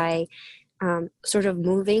out by sort of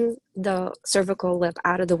moving the cervical lip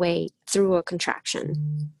out of the way through a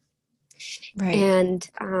contraction. right. And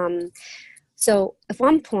so at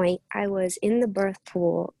one point, I was in the birth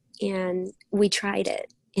pool and we tried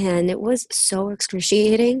it. And it was so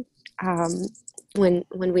excruciating when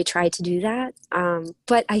we tried to do that.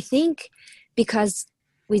 But I think because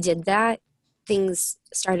we did that, things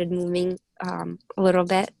started moving a little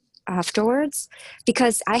bit afterwards,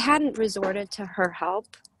 because I hadn't resorted to her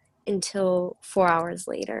help until 4 hours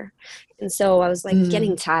later. And so I was like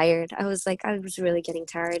getting tired. I was really getting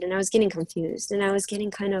tired, and I was getting confused, and I was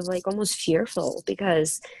getting kind of like almost fearful,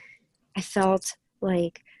 because I felt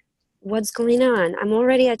like, what's going on? I'm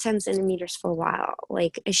already at 10 centimeters for a while.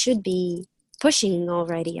 Like I should be pushing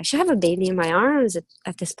already. I should have a baby in my arms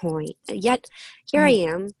at this point. Yet here I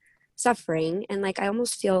am suffering, and like I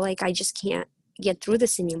almost feel like I just can't get through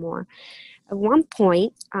this anymore. At one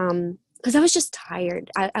point, because I was just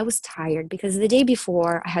tired. I was tired because the day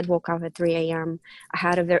before I had woke up at 3 a.m. I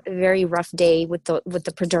had a very rough day with the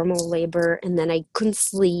prodromal labor, and then I couldn't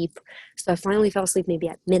sleep. So I finally fell asleep maybe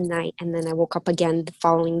at midnight, and then I woke up again the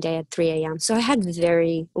following day at 3 a.m. So I had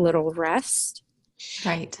very little rest.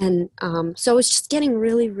 Right. And so I was just getting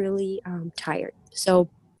really, really tired. So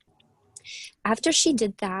after she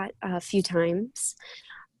did that a few times,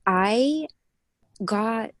 I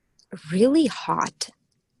got really hot,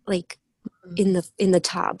 like in the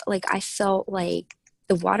tub. Like I felt like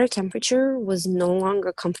the water temperature was no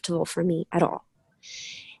longer comfortable for me at all.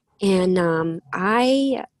 And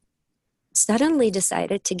I suddenly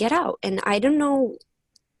decided to get out. And I don't know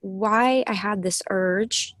why I had this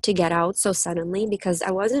urge to get out so suddenly, because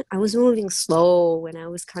I was moving slow, and I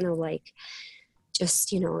was kind of like just,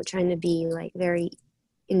 trying to be like very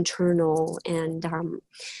internal. And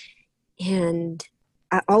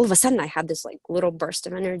all of a sudden I had this like little burst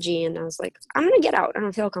of energy, and I was like, I'm gonna get out. I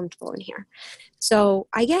don't feel comfortable in here. So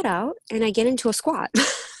I get out and I get into a squat.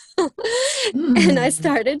 And I Mm.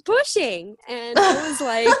 started pushing, and I was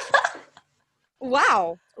like,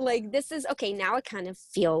 wow, like this is okay. Now I kind of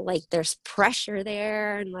feel like there's pressure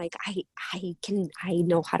there, and like I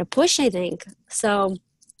know how to push, I think. So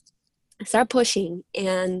I started pushing,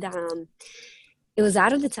 and it was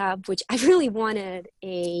out of the tub, which I really wanted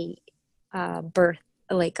a birth,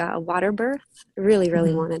 like a water birth. Really,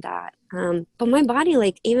 really Mhm. wanted that. But my body,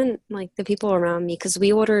 like even like the people around me, because we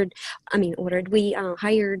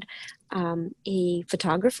hired a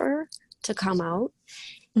photographer to come out,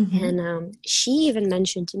 Mhm. and she even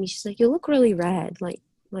mentioned to me, she's like, "You look really red. Like,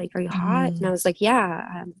 are you hot?" And I Mhm. was like,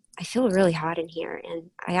 "Yeah, I feel really hot in here."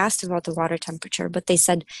 And I asked about the water temperature, but they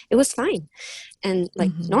said it was fine and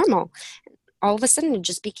like Mhm. normal. All of a sudden it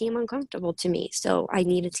just became uncomfortable to me. So I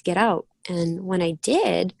needed to get out. And when I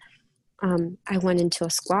did, I went into a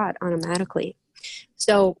squat automatically.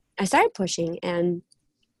 So I started pushing, and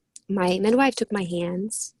my midwife took my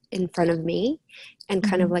hands in front of me and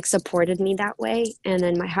kind of Mhm. like supported me that way. And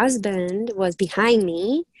then my husband was behind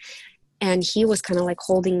me, and he was kind of like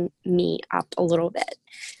holding me up a little bit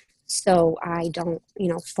so I don't,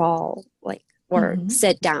 fall like or Mhm.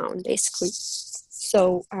 sit down basically.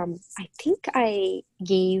 So I think I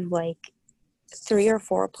gave like 3 or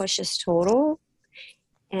 4 pushes total,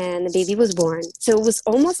 and the baby was born. So it was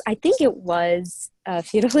almost, I think it was a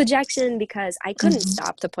fetal ejection, because I couldn't Mhm.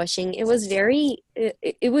 stop the pushing. It was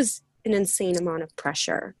it was an insane amount of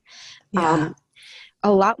pressure, Yeah. um,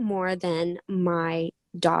 a lot more than my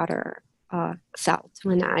daughter felt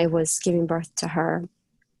when I was giving birth to her.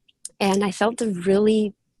 And I felt a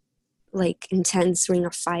really like intense ring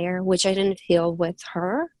of fire, which I didn't feel with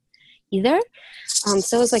her either.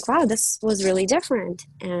 So I was like, wow, this was really different.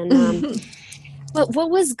 And but what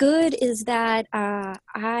was good is that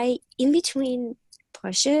in between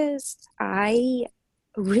pushes, I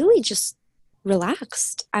really just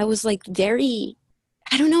relaxed. I was like very,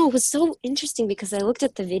 I don't know, it was so interesting because I looked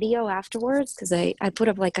at the video afterwards, because I put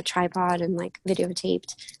up like a tripod and like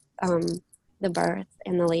videotaped um, the birth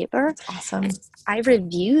and the labor. That's awesome. I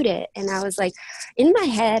reviewed it, and I was like, in my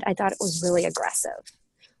head, I thought it was really aggressive.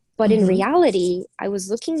 But in Mhm. reality, I was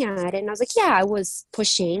looking at it and I was like, yeah, I was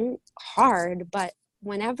pushing hard, but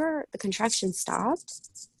whenever the contraction stopped,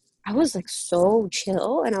 I was like so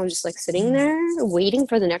chill, and I was just like sitting there waiting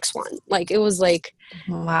for the next one. Like it was like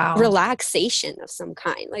Wow. relaxation of some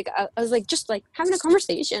kind. Like I was like just like having a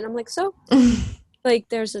conversation. I'm like, so like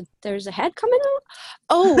there's a head coming out.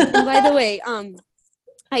 Oh, and by the way,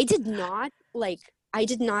 I did not I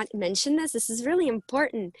did not mention this. This is really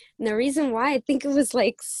important. And the reason why I think it was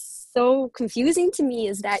like so confusing to me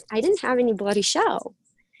is that I didn't have any bloody show.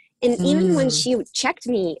 And even when Mm. she checked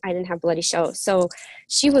me, I didn't have bloody show. So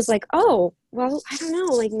she was like, "Oh, well, I don't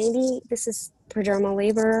know. Like maybe this is prodromal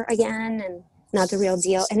labor again and not the real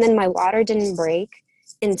deal." And then my water didn't break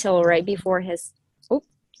until right before his oh,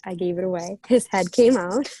 I gave it away. His head came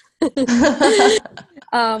out.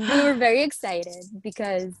 We were very excited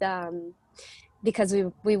because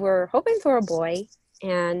we were hoping for a boy,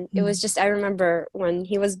 and it was Mm. just I remember when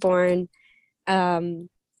he was born, um,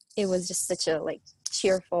 it was just such a like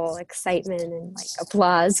cheerful excitement and like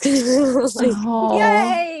applause because we were like, Oh.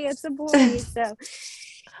 "Yay, it's a boy!" So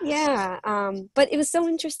yeah, but it was so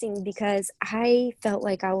interesting because I felt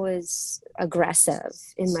like I was aggressive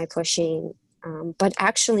in my pushing, but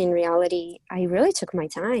actually in reality, I really took my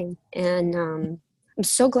time, and I'm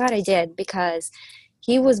so glad I did because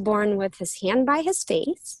he was born with his hand by his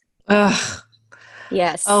face. Ugh.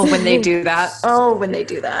 Yes. Oh, when they do that. Oh, when they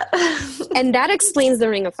do that. And that explains the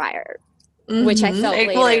ring of fire, which I felt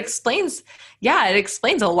Well, it later. explains, yeah, it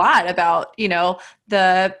explains a lot about,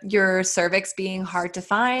 the your cervix being hard to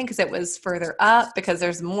find because it was further up because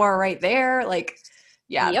there's more right there. Like,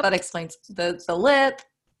 yeah, Yep. that explains the lip.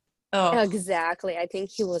 Oh. Exactly. I think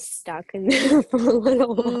he was stuck in there for a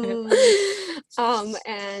little while. Mm.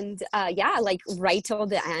 And yeah, like right till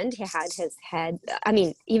the end, he had his head. I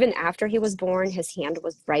mean, even after he was born, his hand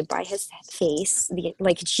was right by his face.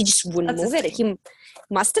 Like he just wouldn't That's move it. insane.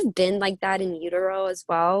 He must have been like that in utero as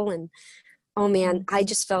well. And oh man, I Mhm.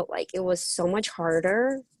 just felt like it was so much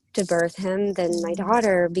harder to birth him than my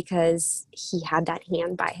daughter because he had that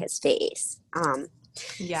hand by his face.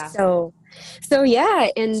 Yeah. So, so yeah,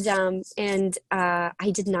 and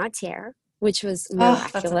I did not tear, which was Oh,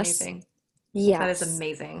 that's miraculous. amazing. That is Yes,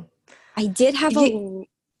 amazing. I did have You,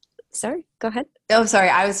 a. Sorry, go ahead. oh, sorry.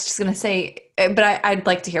 I was just gonna say, but I'd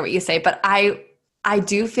like to hear what you say. But I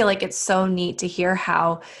do feel like it's so neat to hear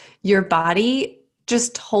how your body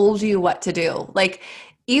just told you what to do. Like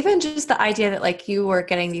even just the idea that like you were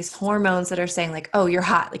getting these hormones that are saying like, oh, you're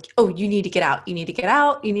hot. Like, oh, you need to get out. You need to get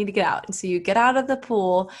out. You need to get out. And so you get out of the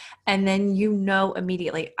pool, and then you know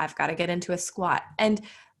immediately, I've got to get into a squat. And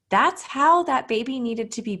that's how that baby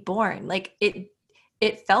needed to be born. Like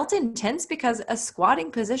it felt intense because a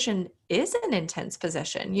squatting position is an intense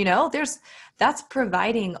position. That's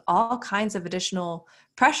providing all kinds of additional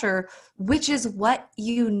pressure, which is what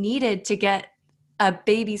you needed to get a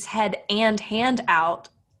baby's head and hand out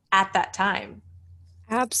at that time.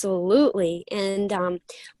 Absolutely. And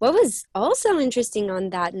what was also interesting on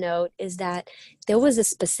that note is that there was a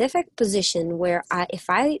specific position where if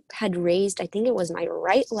I had raised, I think it was my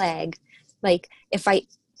right leg, like if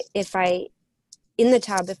I in the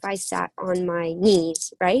tub, if I sat on my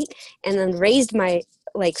knees, right, and then raised my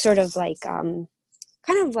like sort of like kind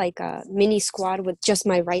of like a mini squat with just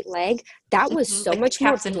my right leg, that was Mhm. so Like much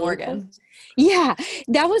more Captain painful. Morgan. Yeah,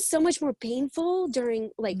 that was so much more painful during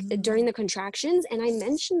Mhm. the contractions. And I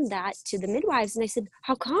mentioned that to the midwives and I said,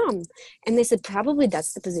 how come? And they said, probably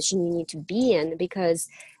that's the position you need to be in because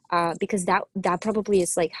that probably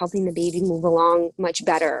is like helping the baby move along much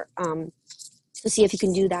better. So see if you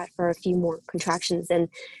can do that for a few more contractions. And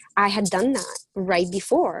I had done that right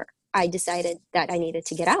before I decided that I needed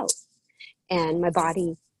to get out. And my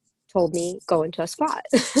body told me go into a squat.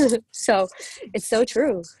 So it's so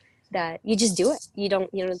true that you just do it. You don't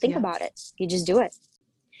think Yeah. about it. You just do it.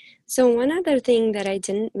 So one other thing that I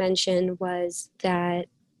didn't mention was that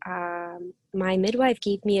my midwife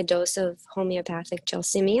gave me a dose of homeopathic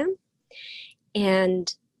gelsemium,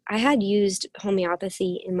 and I had used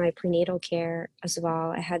homeopathy in my prenatal care as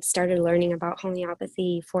well. I had started learning about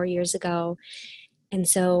homeopathy 4 years ago, and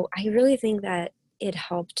so I really think that it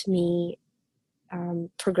helped me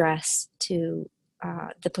progress to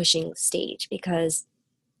the pushing stage because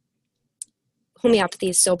homeopathy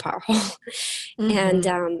is so powerful, Hmm.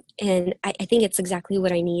 and I think it's exactly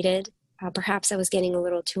what I needed. Perhaps I was getting a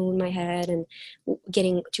little too in my head and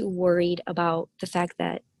getting too worried about the fact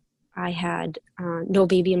that I had no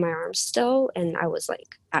baby in my arms still, and I was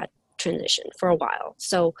like at transition for a while.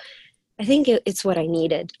 So I think it's what I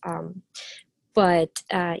needed. But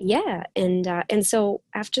yeah, and so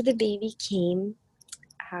after the baby came,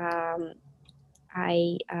 um,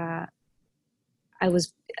 I uh, I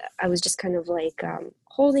was I was just kind of like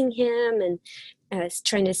holding him and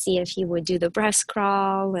trying to see if he would do the breast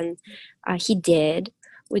crawl, and he did,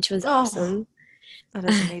 which was Oh, awesome. that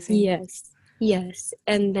is amazing. Yes, yes.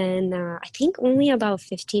 And then I think only about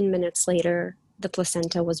 15 minutes later, the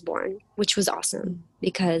placenta was born, which was awesome Mm.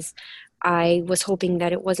 because I was hoping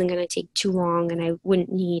that it wasn't going to take too long and I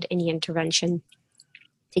wouldn't need any intervention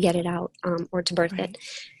to get it out or to birth it. Right.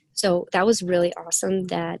 So that was really awesome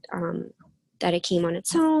that it came on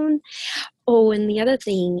its own. Oh, and the other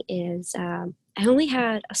thing is, I only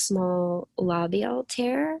had a small labial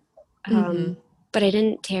tear, Hmm. but I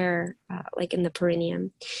didn't tear like in the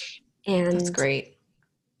perineum. That's And great.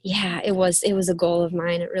 yeah, it was a goal of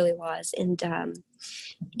mine. It really was. And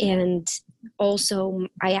also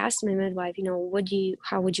I asked my midwife,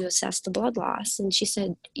 how would you assess the blood loss? And she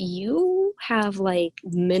said, you have like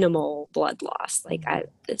minimal blood loss. Like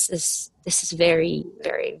this is very,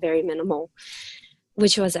 very, very minimal,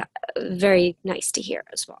 which was very nice to hear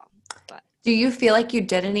as well. But Do you feel like you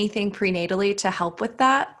did anything prenatally to help with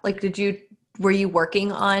that? Like, were you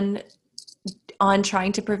working on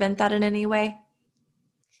trying to prevent that in any way?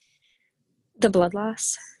 the blood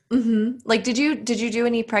loss. Like, did you do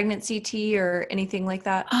any pregnancy tea or anything like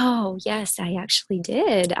that? Oh, yes, I actually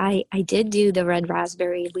did. I did do the red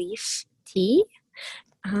raspberry leaf tea.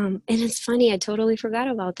 And it's funny, I totally forgot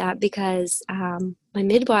about that because my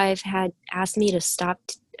midwife had asked me to stop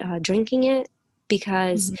drinking it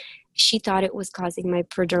because Mhm. she thought it was causing my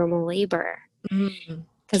prodromal labor Mm.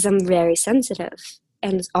 because I'm very sensitive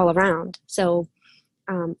and all around. So,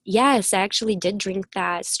 yes, I actually did drink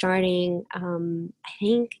that starting, I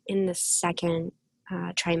think, in the second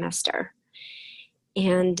trimester.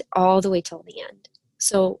 and all the way till the end.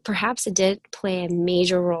 So perhaps it did play a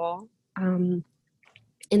major role in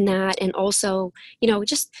that. And also,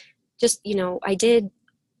 I did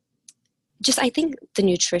just, I think the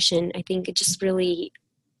nutrition, I think it just really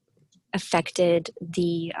affected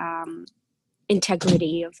the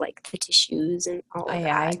integrity of like the tissues and all of I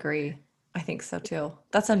that. agree. I think so too.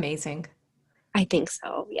 That's amazing. I think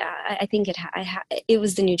so. Yeah, I think it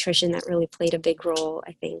was the nutrition that really played a big role,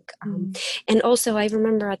 I think. Mm. And also, I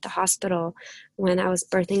remember at the hospital when I was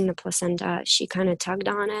birthing the placenta, she kind of tugged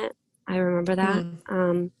on it. I remember that.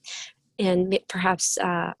 Mm. And perhaps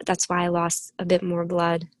that's why I lost a bit more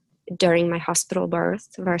blood during my hospital birth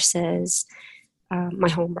versus my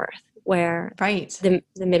home birth, where Right. the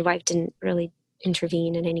midwife didn't really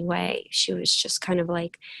intervene in any way. She was just kind of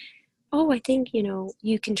like, oh, I think,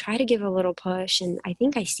 you can try to give a little push, and I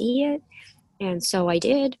think I see it. And so I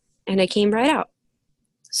did, and I came right out.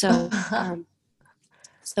 So,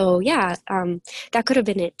 yeah, that could have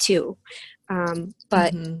been it too.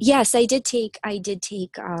 But Hmm. yes, I did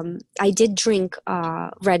drink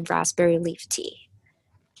red raspberry leaf tea,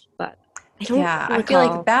 but I don't Yeah, I feel like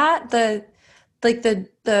recall. that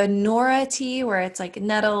the Nora tea where it's like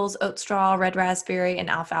nettles, oat straw, red raspberry, and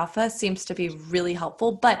alfalfa seems to be really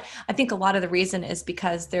helpful. But I think a lot of the reason is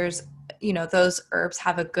because those herbs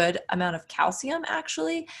have a good amount of calcium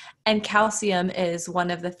actually. And calcium is one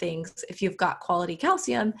of the things, if you've got quality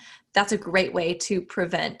calcium, that's a great way to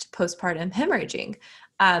prevent postpartum hemorrhaging.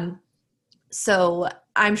 Um, so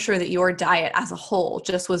I'm sure that your diet as a whole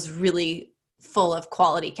just was really full of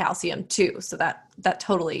quality calcium too. So that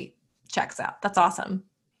totally checks out. That's awesome.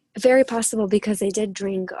 Very possible because I did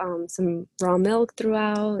drink some raw milk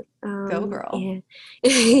throughout. Go girl. And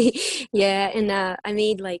yeah, and I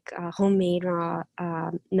made like homemade raw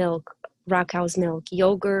milk, raw cow's milk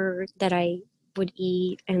yogurt that I would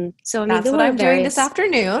eat. And so, I mean, That's there what were I'm doing this various.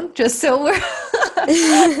 afternoon. Just so we're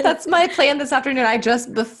that's my plan this afternoon.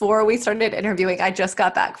 Before we started interviewing, I just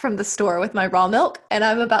got back from the store with my raw milk and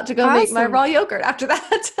I'm about to go make my Awesome. raw yogurt after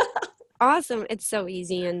that. Awesome. It's so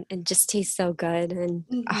easy and just tastes so good. And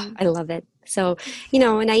Hmm. I love it. So,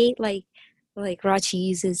 and I eat like raw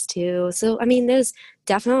cheeses too. So, I mean, there's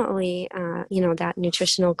definitely, that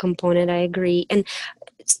nutritional component. I agree. And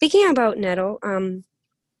speaking about nettle,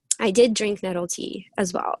 I did drink nettle tea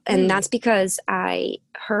as well. And Mm, that's because I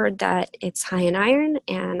heard that it's high in iron,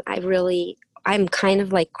 and I'm kind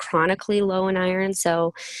of like chronically low in iron.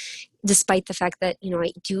 So despite the fact that,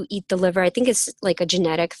 I do eat the liver, I think it's like a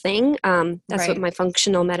genetic thing. That's what right. my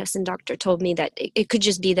functional medicine doctor told me, that it could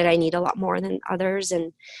just be that I need a lot more than others.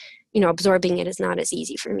 And, absorbing it is not as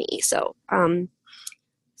easy for me. So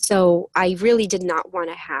I really did not want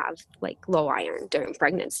to have like low iron during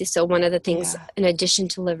pregnancy. So one of the things Yeah. in addition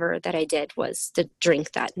to liver that I did was to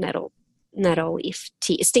drink that nettle leaf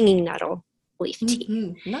tea, stinging nettle leaf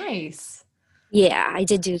tea. Nice. Yeah, I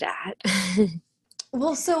did do that.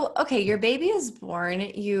 Well, so okay, your baby is born.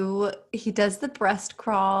 He does the breast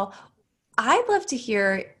crawl. I'd love to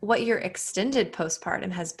hear what your extended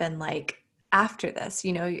postpartum has been like after this.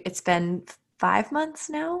 It's been 5 months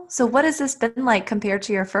now. So what has this been like compared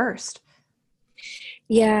to your first?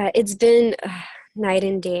 Yeah, it's been night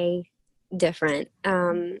and day different.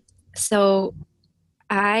 So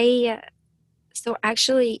I so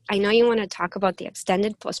actually, I know you want to talk about the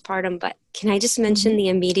extended postpartum, but can I just mention Mhm. the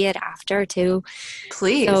immediate after too? So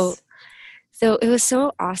Please. So it was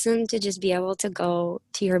so awesome to just be able to go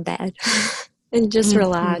to your bed and just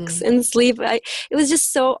relax Hmm. and sleep. It was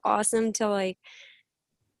just so awesome to like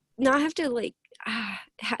not have to like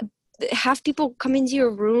have people come into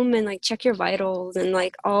your room and like check your vitals and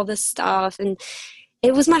like all this stuff. And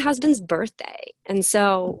it was my husband's birthday. And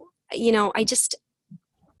so,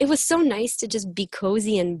 it was so nice to just be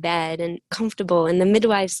cozy in bed and comfortable. And the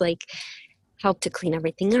midwives like helped to clean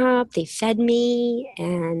everything up. They fed me,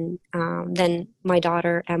 and then my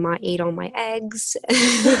daughter Emma ate all my eggs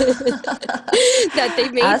that they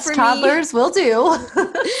made As for me. toddlers will do.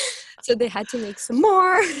 So they had to make some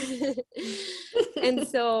more. And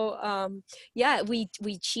so, yeah, we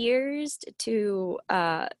cheersed to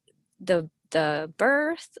the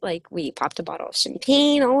birth. Like we popped a bottle of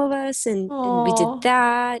champagne, all of us, and we did Oh.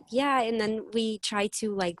 that. Yeah, and then we tried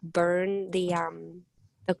to like burn the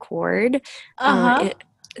cord. Uh, Uh-huh. it,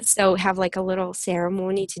 so have like a little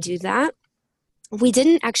ceremony to do that. We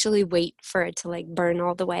didn't actually wait for it to like burn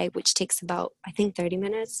all the way, which takes about I think 30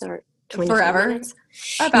 minutes or 25 Forever. minutes.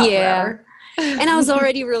 About Yeah. forever. And I was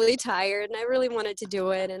already really tired and I really wanted to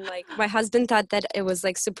do it. And like my husband thought that it was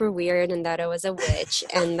like super weird and that I was a witch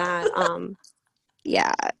and that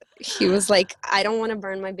Yeah. He was like, I don't want to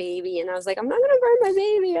burn my baby. And I was like, I'm not going to burn my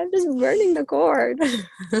baby. I'm just burning the cord.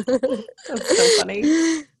 That's so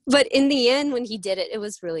funny. But in the end, when he did it, it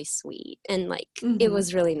was really sweet. And like, it Hmm.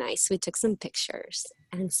 was really nice. We took some pictures.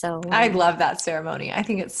 And so, I love that ceremony. I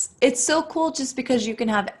think it's so cool just because you can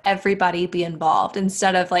have everybody be involved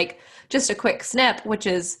instead of like just a quick snip, which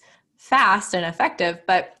is fast and effective,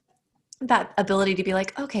 but that ability to be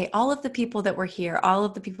like, okay, all of the people that were here, all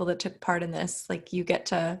of the people that took part in this, like you get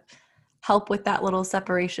to help with that little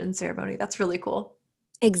separation ceremony. That's really cool.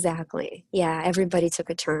 exactly. Yeah. Everybody took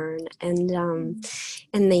a turn. And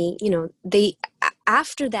they,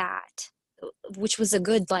 after that, which was a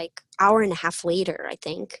good like hour and a half later, I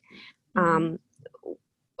think, Mm-hmm.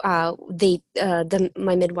 um,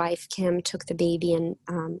 my midwife Kim took the baby and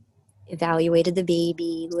evaluated the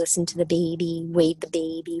baby, listened to the baby, weighed the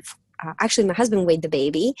baby. Actually, my husband weighed the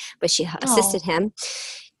baby, but she assisted Oh. him.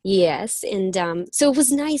 Yes, and so it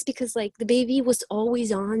was nice because like the baby was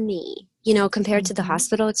always on me, compared to the Mm-hmm.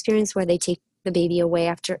 hospital experience where they take the baby away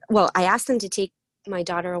after. Well, I asked them to take my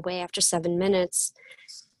daughter away after 7 minutes,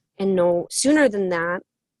 and no sooner than that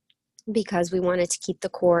because we wanted to keep the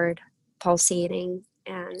cord pulsating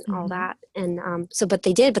and all Mm-hmm. that. And but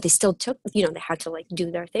they did, but they still took, they had to like do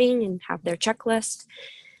their thing and have their checklist.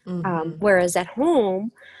 Mm-hmm. Whereas at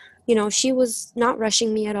home, she was not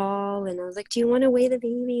rushing me at all. And I was like, do you want to weigh the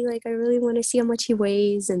baby? Like, I really want to see how much he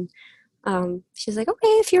weighs. And she's like, okay,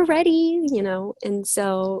 if you're ready, And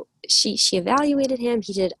so she evaluated him.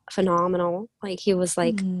 He did phenomenal. Like he was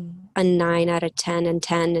like Mm. a 9 out of 10 and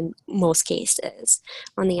 10 in most cases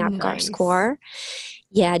on the APGAR Nice. score.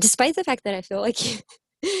 Yeah, despite the fact that I feel like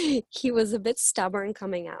he was a bit stubborn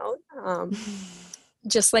coming out,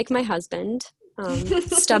 just like my husband.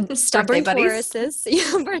 Birthday Stubborn buddies. Tauruses,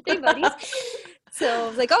 yeah, birthday buddies. So I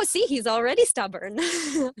was like, oh, see, he's already stubborn.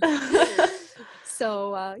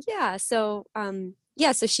 So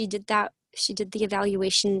so she did that. She did the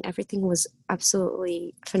evaluation. Everything was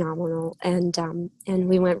absolutely phenomenal, and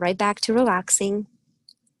we went right back to relaxing.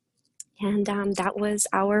 And that was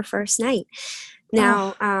our first night.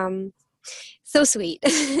 Now, Oh, so sweet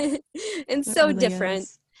and it so really different.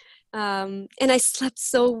 is. And I slept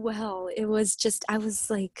so well. It was just, I was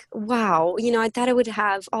like, wow, I thought I would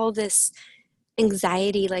have all this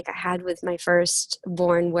anxiety like I had with my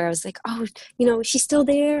firstborn, where I was like, oh, she's still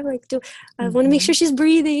there. Like, I want to make sure Mm-hmm. she's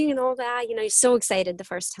breathing and all that. You're so excited the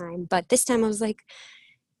first time. But this time I was like,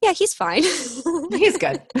 yeah, he's fine. He's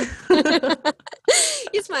good.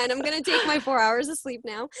 He's fine. I'm gonna take my 4 hours of sleep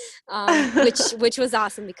now, which was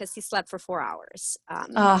awesome because he slept for 4 hours.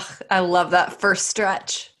 Oh, I love that first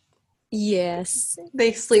stretch. Yes.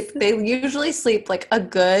 They usually sleep like a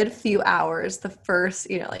good few hours the first,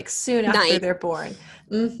 like soon after Night. they're born.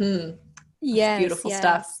 Mm-hmm. That's Yes, beautiful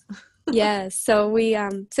stuff. yes. Yes. So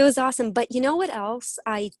it was awesome. But you know what else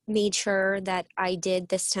I made sure that I did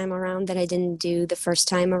this time around that I didn't do the first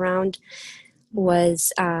time around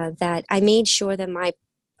was that I made sure that my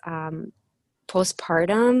um,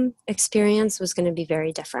 postpartum experience was going to be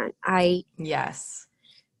very different. Yes.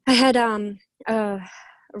 I had uh,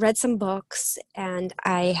 read some books and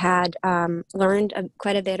I had learned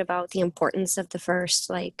quite a bit about the importance of the first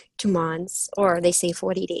like 2 months, or they say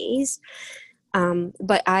 40 days.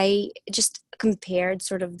 But I just compared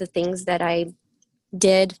sort of the things that I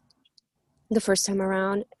did the first time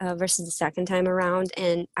around versus the second time around.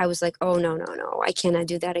 And I was like, oh, no, no, no, I cannot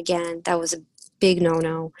do that again. That was a big no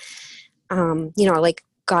no. I like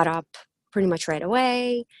got up pretty much right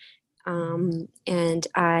away. And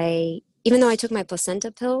even though I took my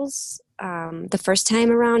placenta pills the first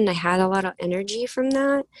time around and I had a lot of energy from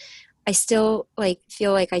that, I still like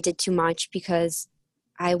feel like I did too much because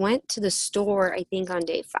I went to the store, I think on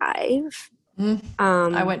day 5. Mm.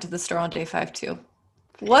 I Um, went to the store on day 5 too.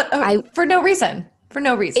 What? I For no reason. For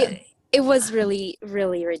no it, reason. it was really,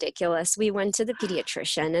 really ridiculous. We went to the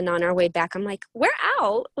pediatrician, and on our way back, I'm like, "We're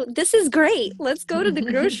out. This is great. Let's go to the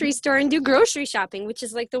grocery store and do grocery shopping," which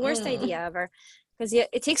is like the worst Mm. idea ever, because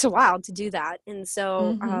it takes a while to do that. And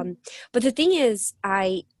so, Mm-hmm. but the thing is,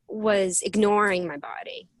 I was ignoring my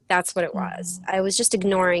body. That's what it was. Mm-hmm. I was just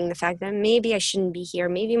ignoring the fact that maybe I shouldn't be here.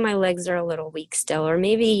 Maybe my legs are a little weak still, or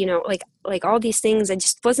maybe like all these things. I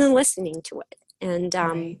just wasn't listening to it. And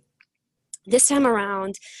Right. this time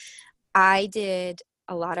around, I did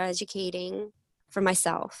a lot of educating for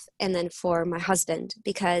myself and then for my husband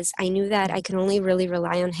because I knew that I could only really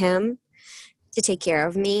rely on him to take care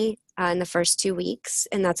of me in the first 2 weeks.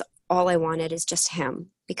 And that's all I wanted is just him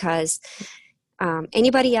because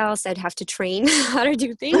anybody else I'd have to train how to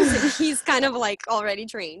do things. And he's kind of like already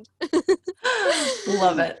trained.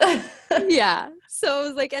 Love it. Yeah. So I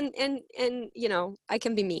was like, and I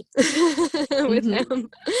can be me with Hmm. him.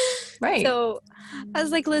 Right. So I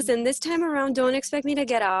was like, listen, this time around, don't expect me to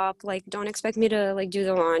get up. Like, don't expect me to like do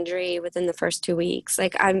the laundry within the first 2 weeks.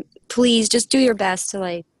 Like, please just do your best to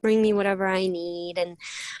like bring me whatever I need and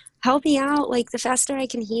help me out. Like, the faster I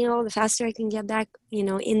can heal, the faster I can get back,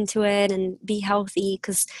 into it and be healthy.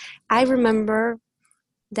 Because I remember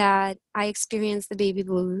that I experienced the baby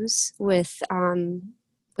blues with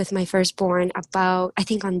my firstborn about, I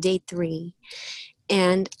think, on day 3,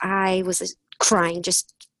 and I was crying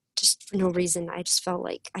just for no reason. I just felt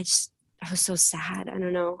like I was so sad. I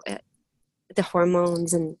don't know, the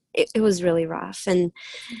hormones, and it was really rough. And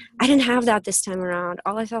I didn't have that this time around.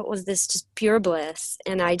 All I felt was this just pure bliss,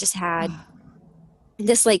 and I just had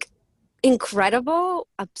this like incredible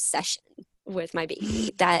obsession with my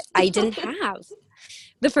baby that I didn't have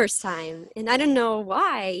the first time. And I don't know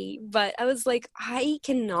why, but I was like, I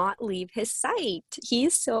cannot leave his sight.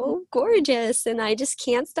 He's so gorgeous, and I just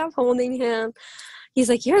can't stop holding him. He's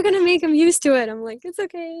like, you're going to make him used to it. I'm like, it's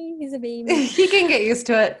okay. He's a baby. He can get used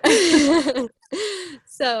to it.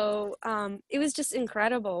 So it was just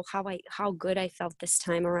incredible how good I felt this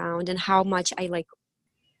time around, and how much I like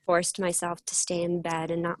forced myself to stay in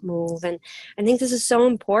bed and not move. And I think this is so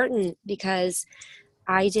important because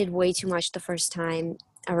I did way too much the first time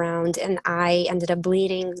around, and I ended up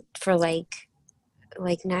bleeding for like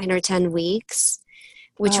 9 or 10 weeks,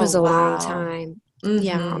 which Oh, was a long wow. time.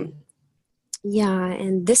 Yeah. Hmm. Yeah,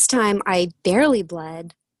 and this time I barely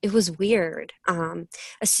bled. It was weird.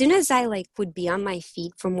 As soon as I like would be on my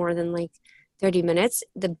feet for more than like 30 minutes,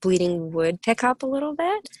 the bleeding would pick up a little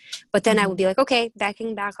bit, but then I would Hmm. be like, okay,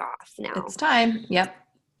 backing back off now. It's time. Yep.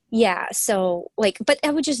 Yeah, so like, but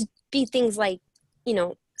it would just be things like,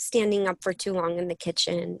 standing up for too long in the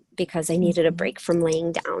kitchen because I needed a Hmm. break from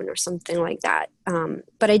laying down or something like that.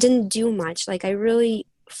 But I didn't do much. Like, I really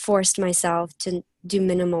forced myself to do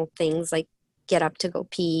minimal things like get up to go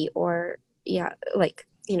pee or, yeah, like,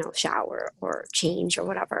 shower or change or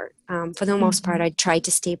whatever. For the most part, Hmm. I tried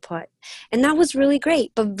to stay put. And that was really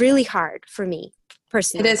great, but really hard for me It is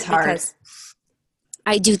personally hard. because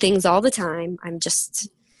I do things all the time. I'm just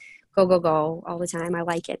go, go, go all the time. I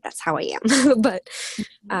like it. That's how I am. But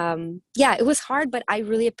yeah, it was hard, but I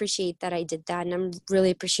really appreciate that I did that. And I'm really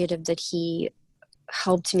appreciative that he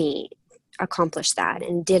helped me accomplish that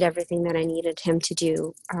and did everything that I needed him to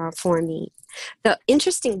do for me. The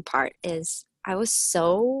interesting part is I was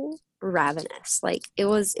so ravenous. Like, it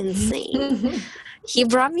was insane. He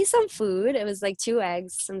brought me some food. It was like 2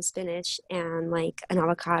 eggs, some spinach, and like an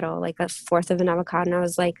avocado, like a fourth of an avocado. And I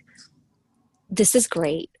was like, this is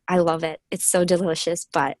great. I love it. It's so delicious,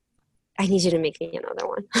 but I need you to make me another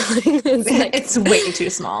one. It's like It's way too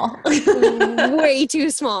small. way too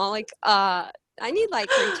small. Like, I need like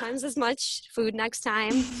 3 times as much food next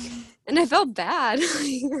time. And I felt bad.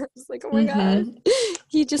 I was like, oh my God. Hmm.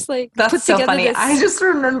 He just like That's put so together funny. I this just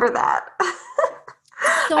remember that.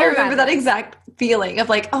 I so remember that ravenous. exact feeling of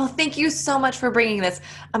like, oh, thank you so much for bringing this.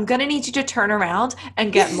 I'm gonna need you to turn around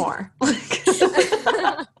and get more.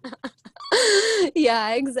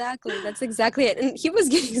 Yeah, exactly. That's exactly it. And he was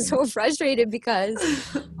getting so frustrated because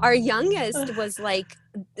our youngest was like,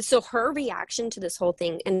 so her reaction to this whole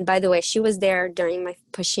thing, and by the way, she was there during my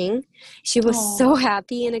pushing. She was so Oh.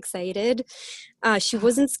 happy and excited. She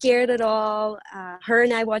wasn't scared at all. Her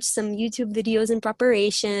and I watched some YouTube videos in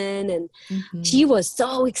preparation, and Hmm. she was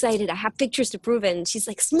so excited. I have pictures to prove it. And she's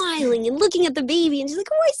like smiling and looking at the baby, and she's like,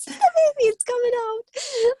 oh, I see the baby, it's coming out.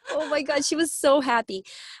 Oh my God, she was so happy.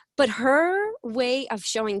 But her way of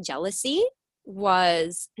showing jealousy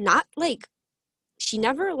was not like, she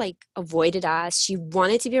never like avoided us. She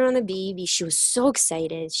wanted to be around the baby. She was so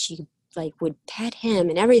excited. She like would pet him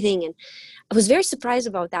and everything. And I was very surprised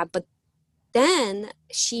about that. But then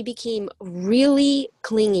she became really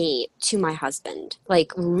clingy to my husband,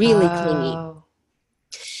 like really clingy. Oh.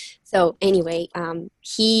 So anyway,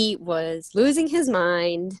 he was losing his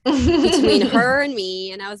mind between her and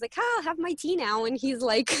me. And I was like, ah, I'll have my tea now. And he's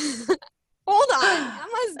like, hold on, that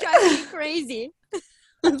must drive you crazy.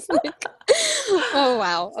 I was like, oh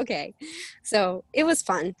wow, okay. So it was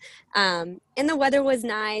fun, and the weather was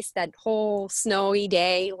nice. That whole snowy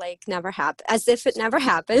day, like, never happened, as if it never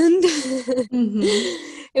happened. Hmm.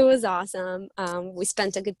 It was awesome. We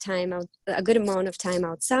spent a good time out, a good amount of time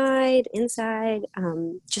outside, inside,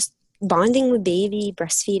 just bonding with baby,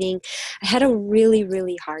 breastfeeding. I had a really,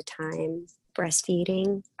 really hard time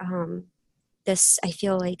breastfeeding. This, I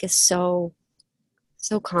feel like, is so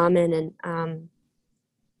common and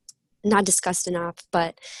not discussed enough,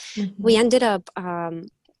 but we Hmm. ended up um,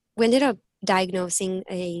 we ended up diagnosing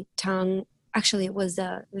a tongue actually it was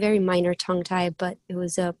a very minor tongue tie, but it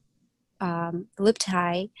was a lip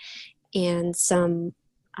tie and some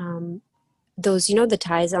um, those, the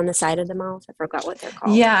ties on the side of the mouth. I forgot what they're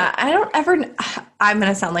called, but Yeah, I don't ever, I'm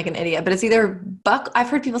going to sound like an idiot, but it's either I've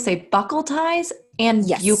heard people say buckle ties and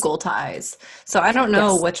yes, buccal ties. So I don't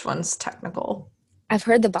know yes. which one's technical. I've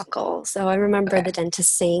heard the buckle, so I remember Okay, the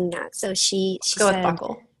dentist saying that. So let's she go with said,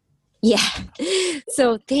 buckle. yeah.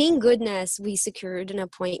 So thank goodness we secured an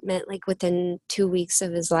appointment like within 2 weeks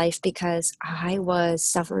of his life because I was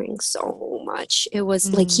suffering so much. It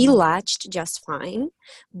was like he Mm. latched just fine,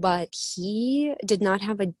 but he did not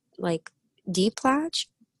have a like deep latch.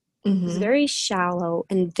 It was Hmm. very shallow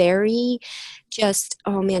and very just,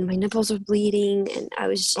 oh man, my nipples were bleeding and I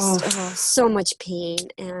was just, Oh, oh, so much pain.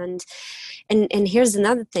 And here's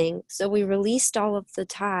another thing. So we released all of the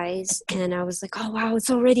ties and I was like, oh wow, it's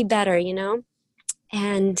already better, you know?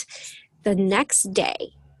 And the next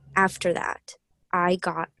day after that, I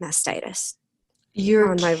got mastitis you're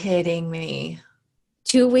on my kidding me.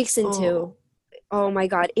 2 weeks Oh. into. Oh my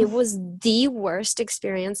God, it was the worst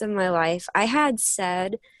experience of my life. I had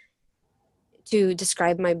said to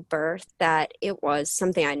describe my birth that it was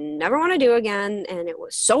something I never want to do again, and it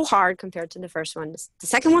was so hard compared to the first one. The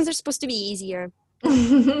second ones are supposed to be easier.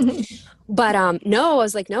 But no, I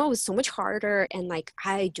was like, no, it was so much harder, and like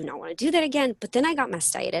I do not want to do that again. But then I got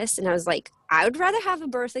mastitis, and I was like, I would rather have a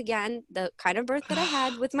birth again, the kind of birth that I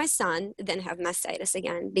had with my son, than have mastitis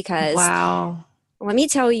again. Because Wow. let me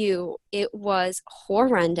tell you, it was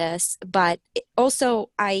horrendous. But also,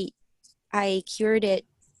 I cured it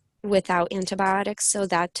without antibiotics, so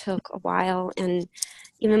that took a while. And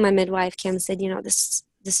even my midwife Kim said, this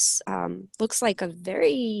looks like a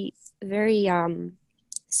very, very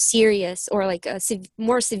serious or like a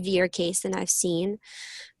more severe case than I've seen.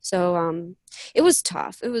 So it was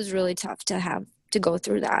tough. It was really tough to have to go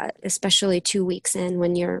through that, especially 2 weeks in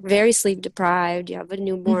when you're very sleep deprived, you have a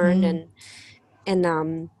newborn, Hmm.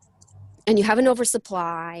 and you have an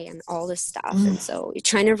oversupply and all this stuff. And so you're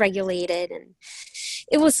trying to regulate it, and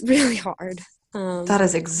it was really hard. That Um,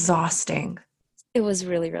 is exhausting. it was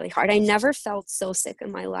really, really hard. I never felt so sick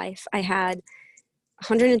in my life. I had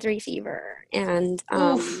 103 fever,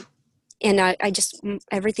 Oof. and I just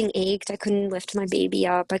everything ached. I couldn't lift my baby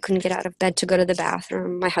up. I couldn't get out of bed to go to the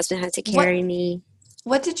bathroom. My husband had to carry What me.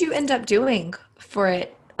 what did you end up doing for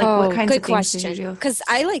it? Like what Oh, kinds good of things did you question. do? Because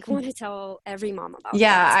I like want to tell every mom about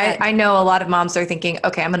Yeah, this, but I know a lot of moms are thinking,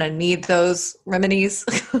 okay, I'm gonna need those remedies.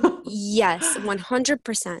 yes,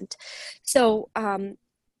 100%. So,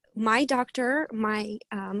 my doctor, my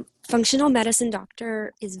functional medicine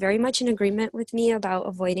doctor, is very much in agreement with me about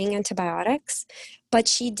avoiding antibiotics, but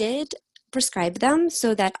she did prescribe them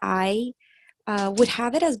so that I would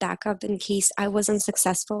have it as backup in case I was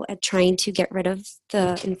unsuccessful at trying to get rid of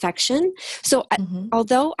the infection. So, Hmm.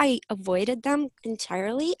 although I avoided them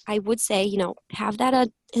entirely, I would say, have that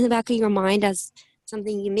in the back of your mind as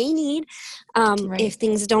something you may need if Right.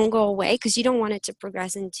 things don't go away, because you don't want it to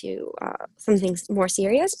progress into something more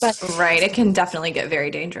serious. But Right. It can definitely get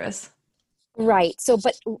very dangerous. right. So,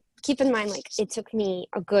 but keep in mind, like it took me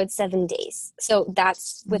a good 7 days. So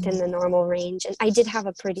that's within the normal range. And I did have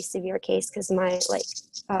a pretty severe case because my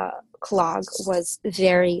clog was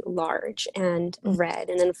very large and red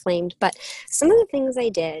and inflamed. But some of the things I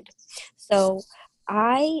did, so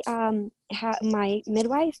I had my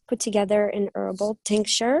midwife put together an herbal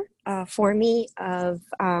tincture for me of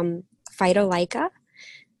phytolaica.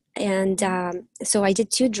 And so I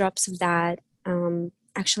did 2 drops of that.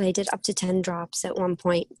 Actually, I did up to 10 drops at one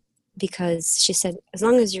point because she said, as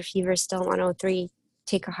long as your fever is still 103,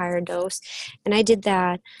 take a higher dose. And I did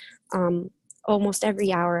that almost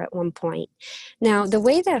every hour at one point. Now, the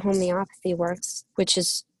way that homeopathy works, which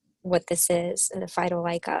is what this is, the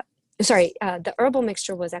phytolaica, sorry, the herbal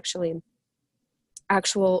mixture was actually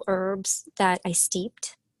actual herbs that I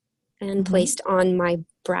steeped and Hmm. placed on my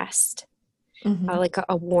breast, Hmm. like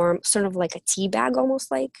a warm, sort of like a tea bag,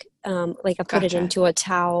 almost like I put it Gotcha. into a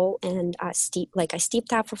towel and I steeped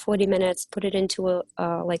that for 40 minutes, put it into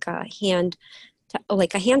like a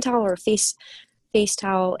like a hand towel or a face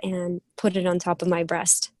towel, and put it on top of my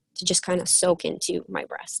breast to just kind of soak into my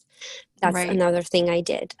breast. That's Right. another thing I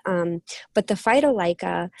did. But the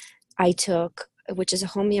phytolaica I took, which is a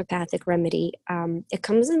homeopathic remedy, it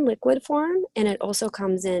comes in liquid form and it also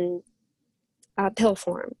comes in pill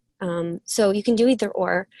form. So you can do either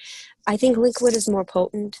or. I think liquid is more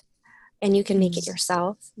potent, and you can make it Mm.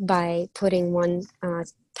 yourself by putting one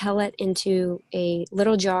pellet into a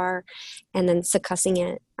little jar and then succussing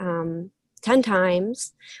it 10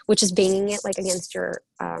 times, which is banging it like against your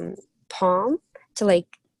palm to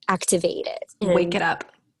like activate it. Wake And it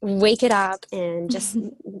up. wake it up and just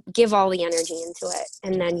give all the energy into it.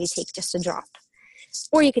 And then you take just a drop,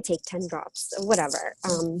 or you could take 10 drops, whatever.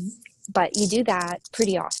 But you do that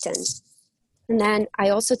pretty often. And then I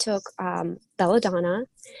also took belladonna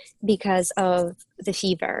because of the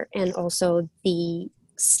fever and also the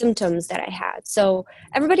symptoms that I had. So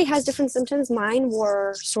everybody has different symptoms. Mine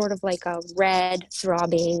were sort of like a red,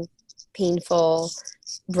 throbbing, painful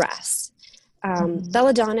breast.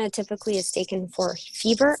 Belladonna typically is taken for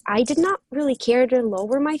fever. I did not really care to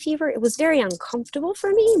lower my fever. It was very uncomfortable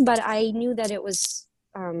for me, but I knew that it was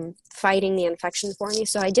fighting the infection for me,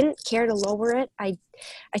 so I didn't care to lower it. I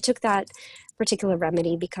took that particular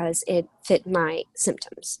remedy because it fit my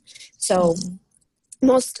symptoms. So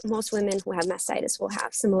most women who have mastitis will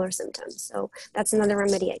have similar symptoms. So that's another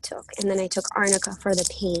remedy I took. And then I took arnica for the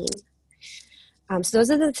pain. So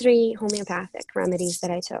those are the 3 homeopathic remedies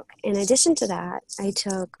that I took. In addition to that, I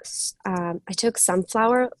took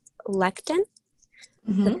sunflower lectin,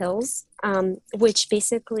 the pills, which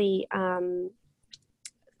basically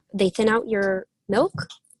they thin out your milk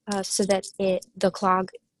so that the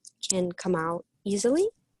clog can come out easily.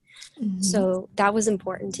 So that was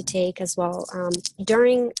important to take as well.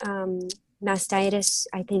 During mastitis,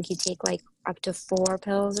 I think you take like up to 4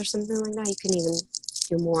 pills or something like that. You can even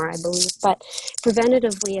do more, I believe. But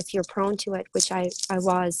preventatively, if you're prone to it, which I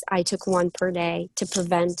took 1 per day to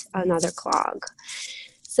prevent another clog.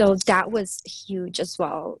 So that was huge as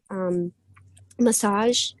well.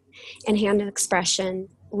 Massage and hand expression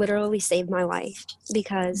literally saved my life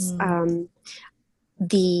because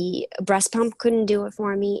the breast pump couldn't do it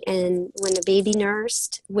for me. And when the baby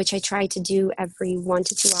nursed, which I tried to do every 1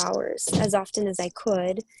 to 2 hours as often as I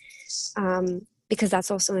could, because that's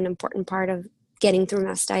also an important part of getting through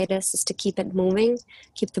mastitis is to keep it moving,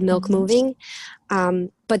 keep the milk moving.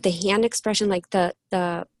 But the hand expression, like the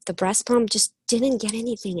breast pump just didn't get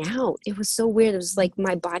anything out. It was so weird. It was like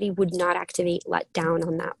my body would not activate let down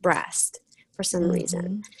on that breast for some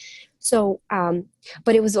reason. So,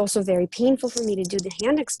 but it was also very painful for me to do the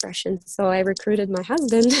hand expression. So I recruited my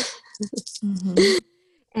husband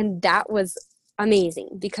and that was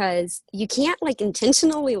amazing because you can't like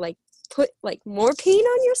intentionally like put like more pain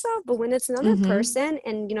on yourself, but when it's another person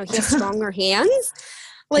and, you know, he has stronger hands,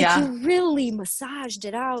 like he really massaged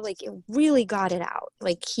it out. Like it really got it out.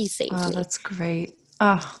 Like he saved me. That's great.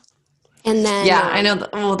 Oh, and then, I know.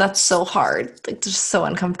 Well, that's so hard. Like just so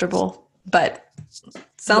uncomfortable, but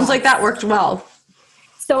sounds like that worked well.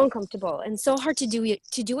 So uncomfortable and so hard to do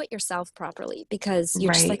it yourself properly because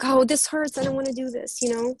you're just like, oh, this hurts. I don't want to do this,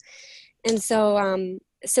 you know? And so,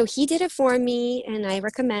 so he did it for me and I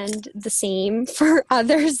recommend the same for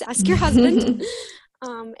others. Ask your husband.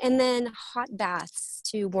 And then hot baths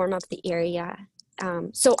to warm up the area.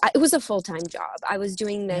 It was a full-time job. I was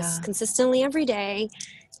doing this consistently every day.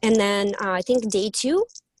 And then I think day 2,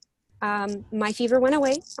 my fever went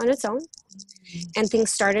away on its own and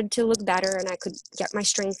things started to look better and I could get my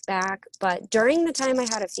strength back. But during the time I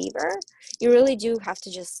had a fever, you really do have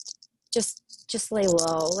to just lay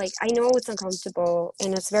low. Like I know it's uncomfortable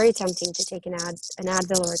and it's very tempting to take an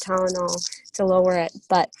Advil or a Tylenol to lower it,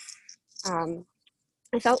 but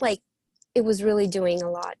I felt like it was really doing a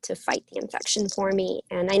lot to fight the infection for me,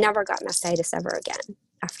 and I never got mastitis ever again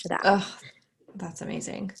after that. Oh, that's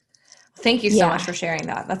amazing. Thank you so much for sharing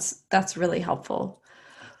that. That's really helpful.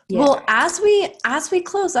 Yeah. Well, as we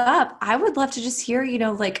close up, I would love to just hear, you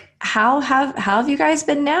know, like how have you guys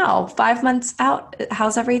been now? 5 months out,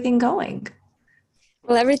 how's everything going?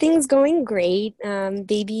 Well, everything's going great.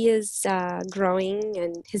 Baby is growing,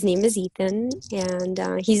 and his name is Ethan,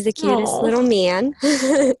 and he's the cutest little man.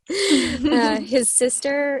 His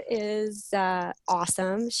sister is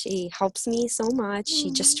awesome. She helps me so much.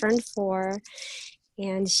 She just turned 4,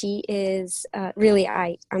 and she is really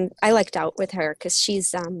I lucked out with her because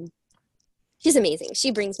she's amazing. She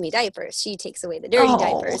brings me diapers. She takes away the dirty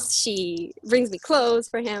diapers. She brings me clothes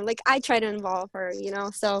for him. Like I try to involve her, you know.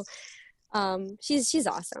 So. She's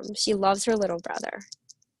awesome. She loves her little brother.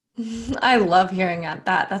 I love hearing that.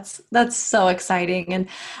 That's so exciting. And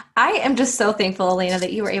I am just so thankful, Elena,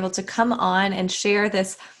 that you were able to come on and share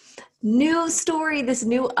this new story, this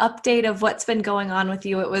new update of what's been going on with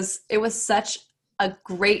you. It was such a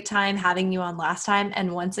great time having you on last time.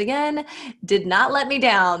 And once again, did not let me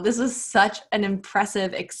down. This was such an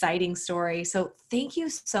impressive, exciting story. So thank you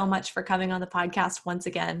so much for coming on the podcast once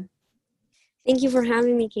again. Thank you for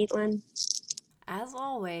having me, Caitlin. As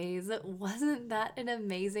always, wasn't that an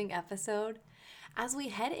amazing episode? As we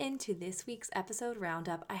head into this week's episode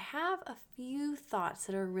roundup, I have a few thoughts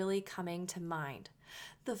that are really coming to mind.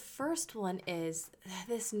 The first one is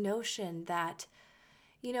this notion that,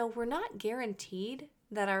 you know, we're not guaranteed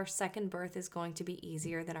that our second birth is going to be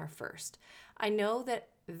easier than our first. I know that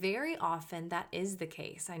very often that is the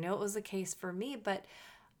case. I know it was the case for me, but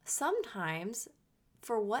sometimes,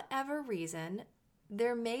 for whatever reason,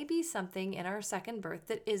 there may be something in our second birth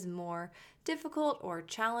that is more difficult or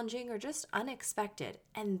challenging or just unexpected,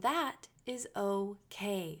 and that is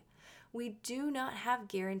okay. We do not have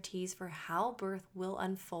guarantees for how birth will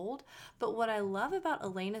unfold, but what I love about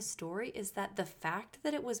Elena's story is that the fact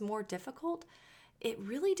that it was more difficult, it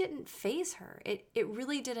really didn't faze her. It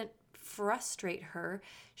really didn't frustrate her.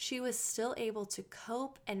 She was still able to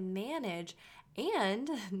cope and manage and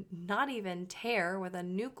not even tear with a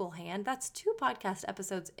nuchal hand. That's 2 podcast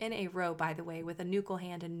episodes in a row, by the way, with a nuchal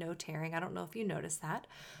hand and no tearing. I don't know if you noticed that.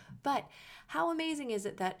 But how amazing is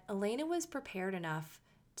it that Elena was prepared enough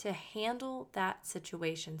to handle that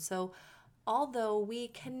situation? So although we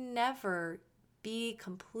can never be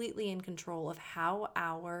completely in control of how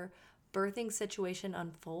our birthing situation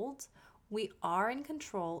unfolds, we are in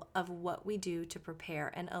control of what we do to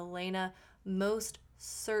prepare. And Elena most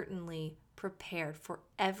certainly prepared for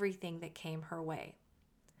everything that came her way.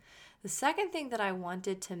 The second thing that I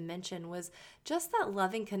wanted to mention was just that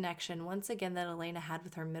loving connection, once again, that Elena had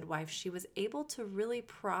with her midwife. She was able to really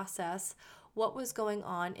process what was going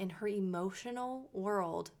on in her emotional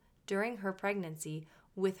world during her pregnancy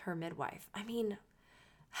with her midwife. I mean,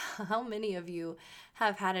 how many of you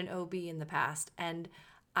have had an OB in the past? And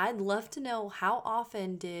I'd love to know, how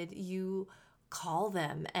often did you call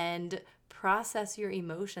them and process your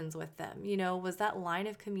emotions with them? Was that line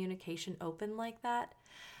of communication open like that?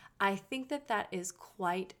 I think that that is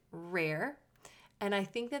quite rare. And I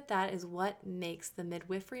think that that is what makes the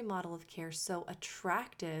midwifery model of care so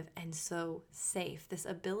attractive and so safe. This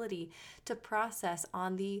ability to process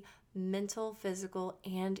on the mental, physical,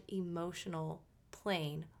 and emotional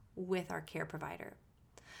plane with our care provider.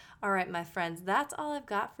 All right, my friends, that's all I've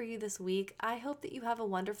got for you this week. I hope that you have a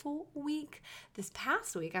wonderful week. This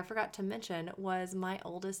past week, I forgot to mention, was my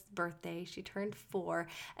oldest birthday. She turned 4,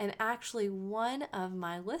 and actually one of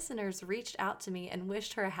my listeners reached out to me and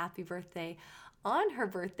wished her a happy birthday on her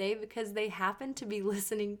birthday because they happened to be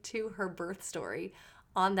listening to her birth story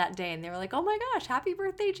on that day, and they were like, oh my gosh, happy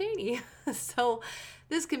birthday, Janie. So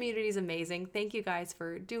this community is amazing. Thank you guys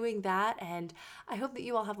for doing that, and I hope that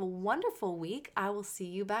you all have a wonderful week. I will see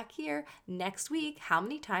you back here next week. How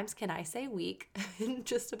many times can I say week in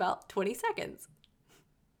just about 20 seconds?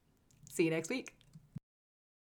 See you next week.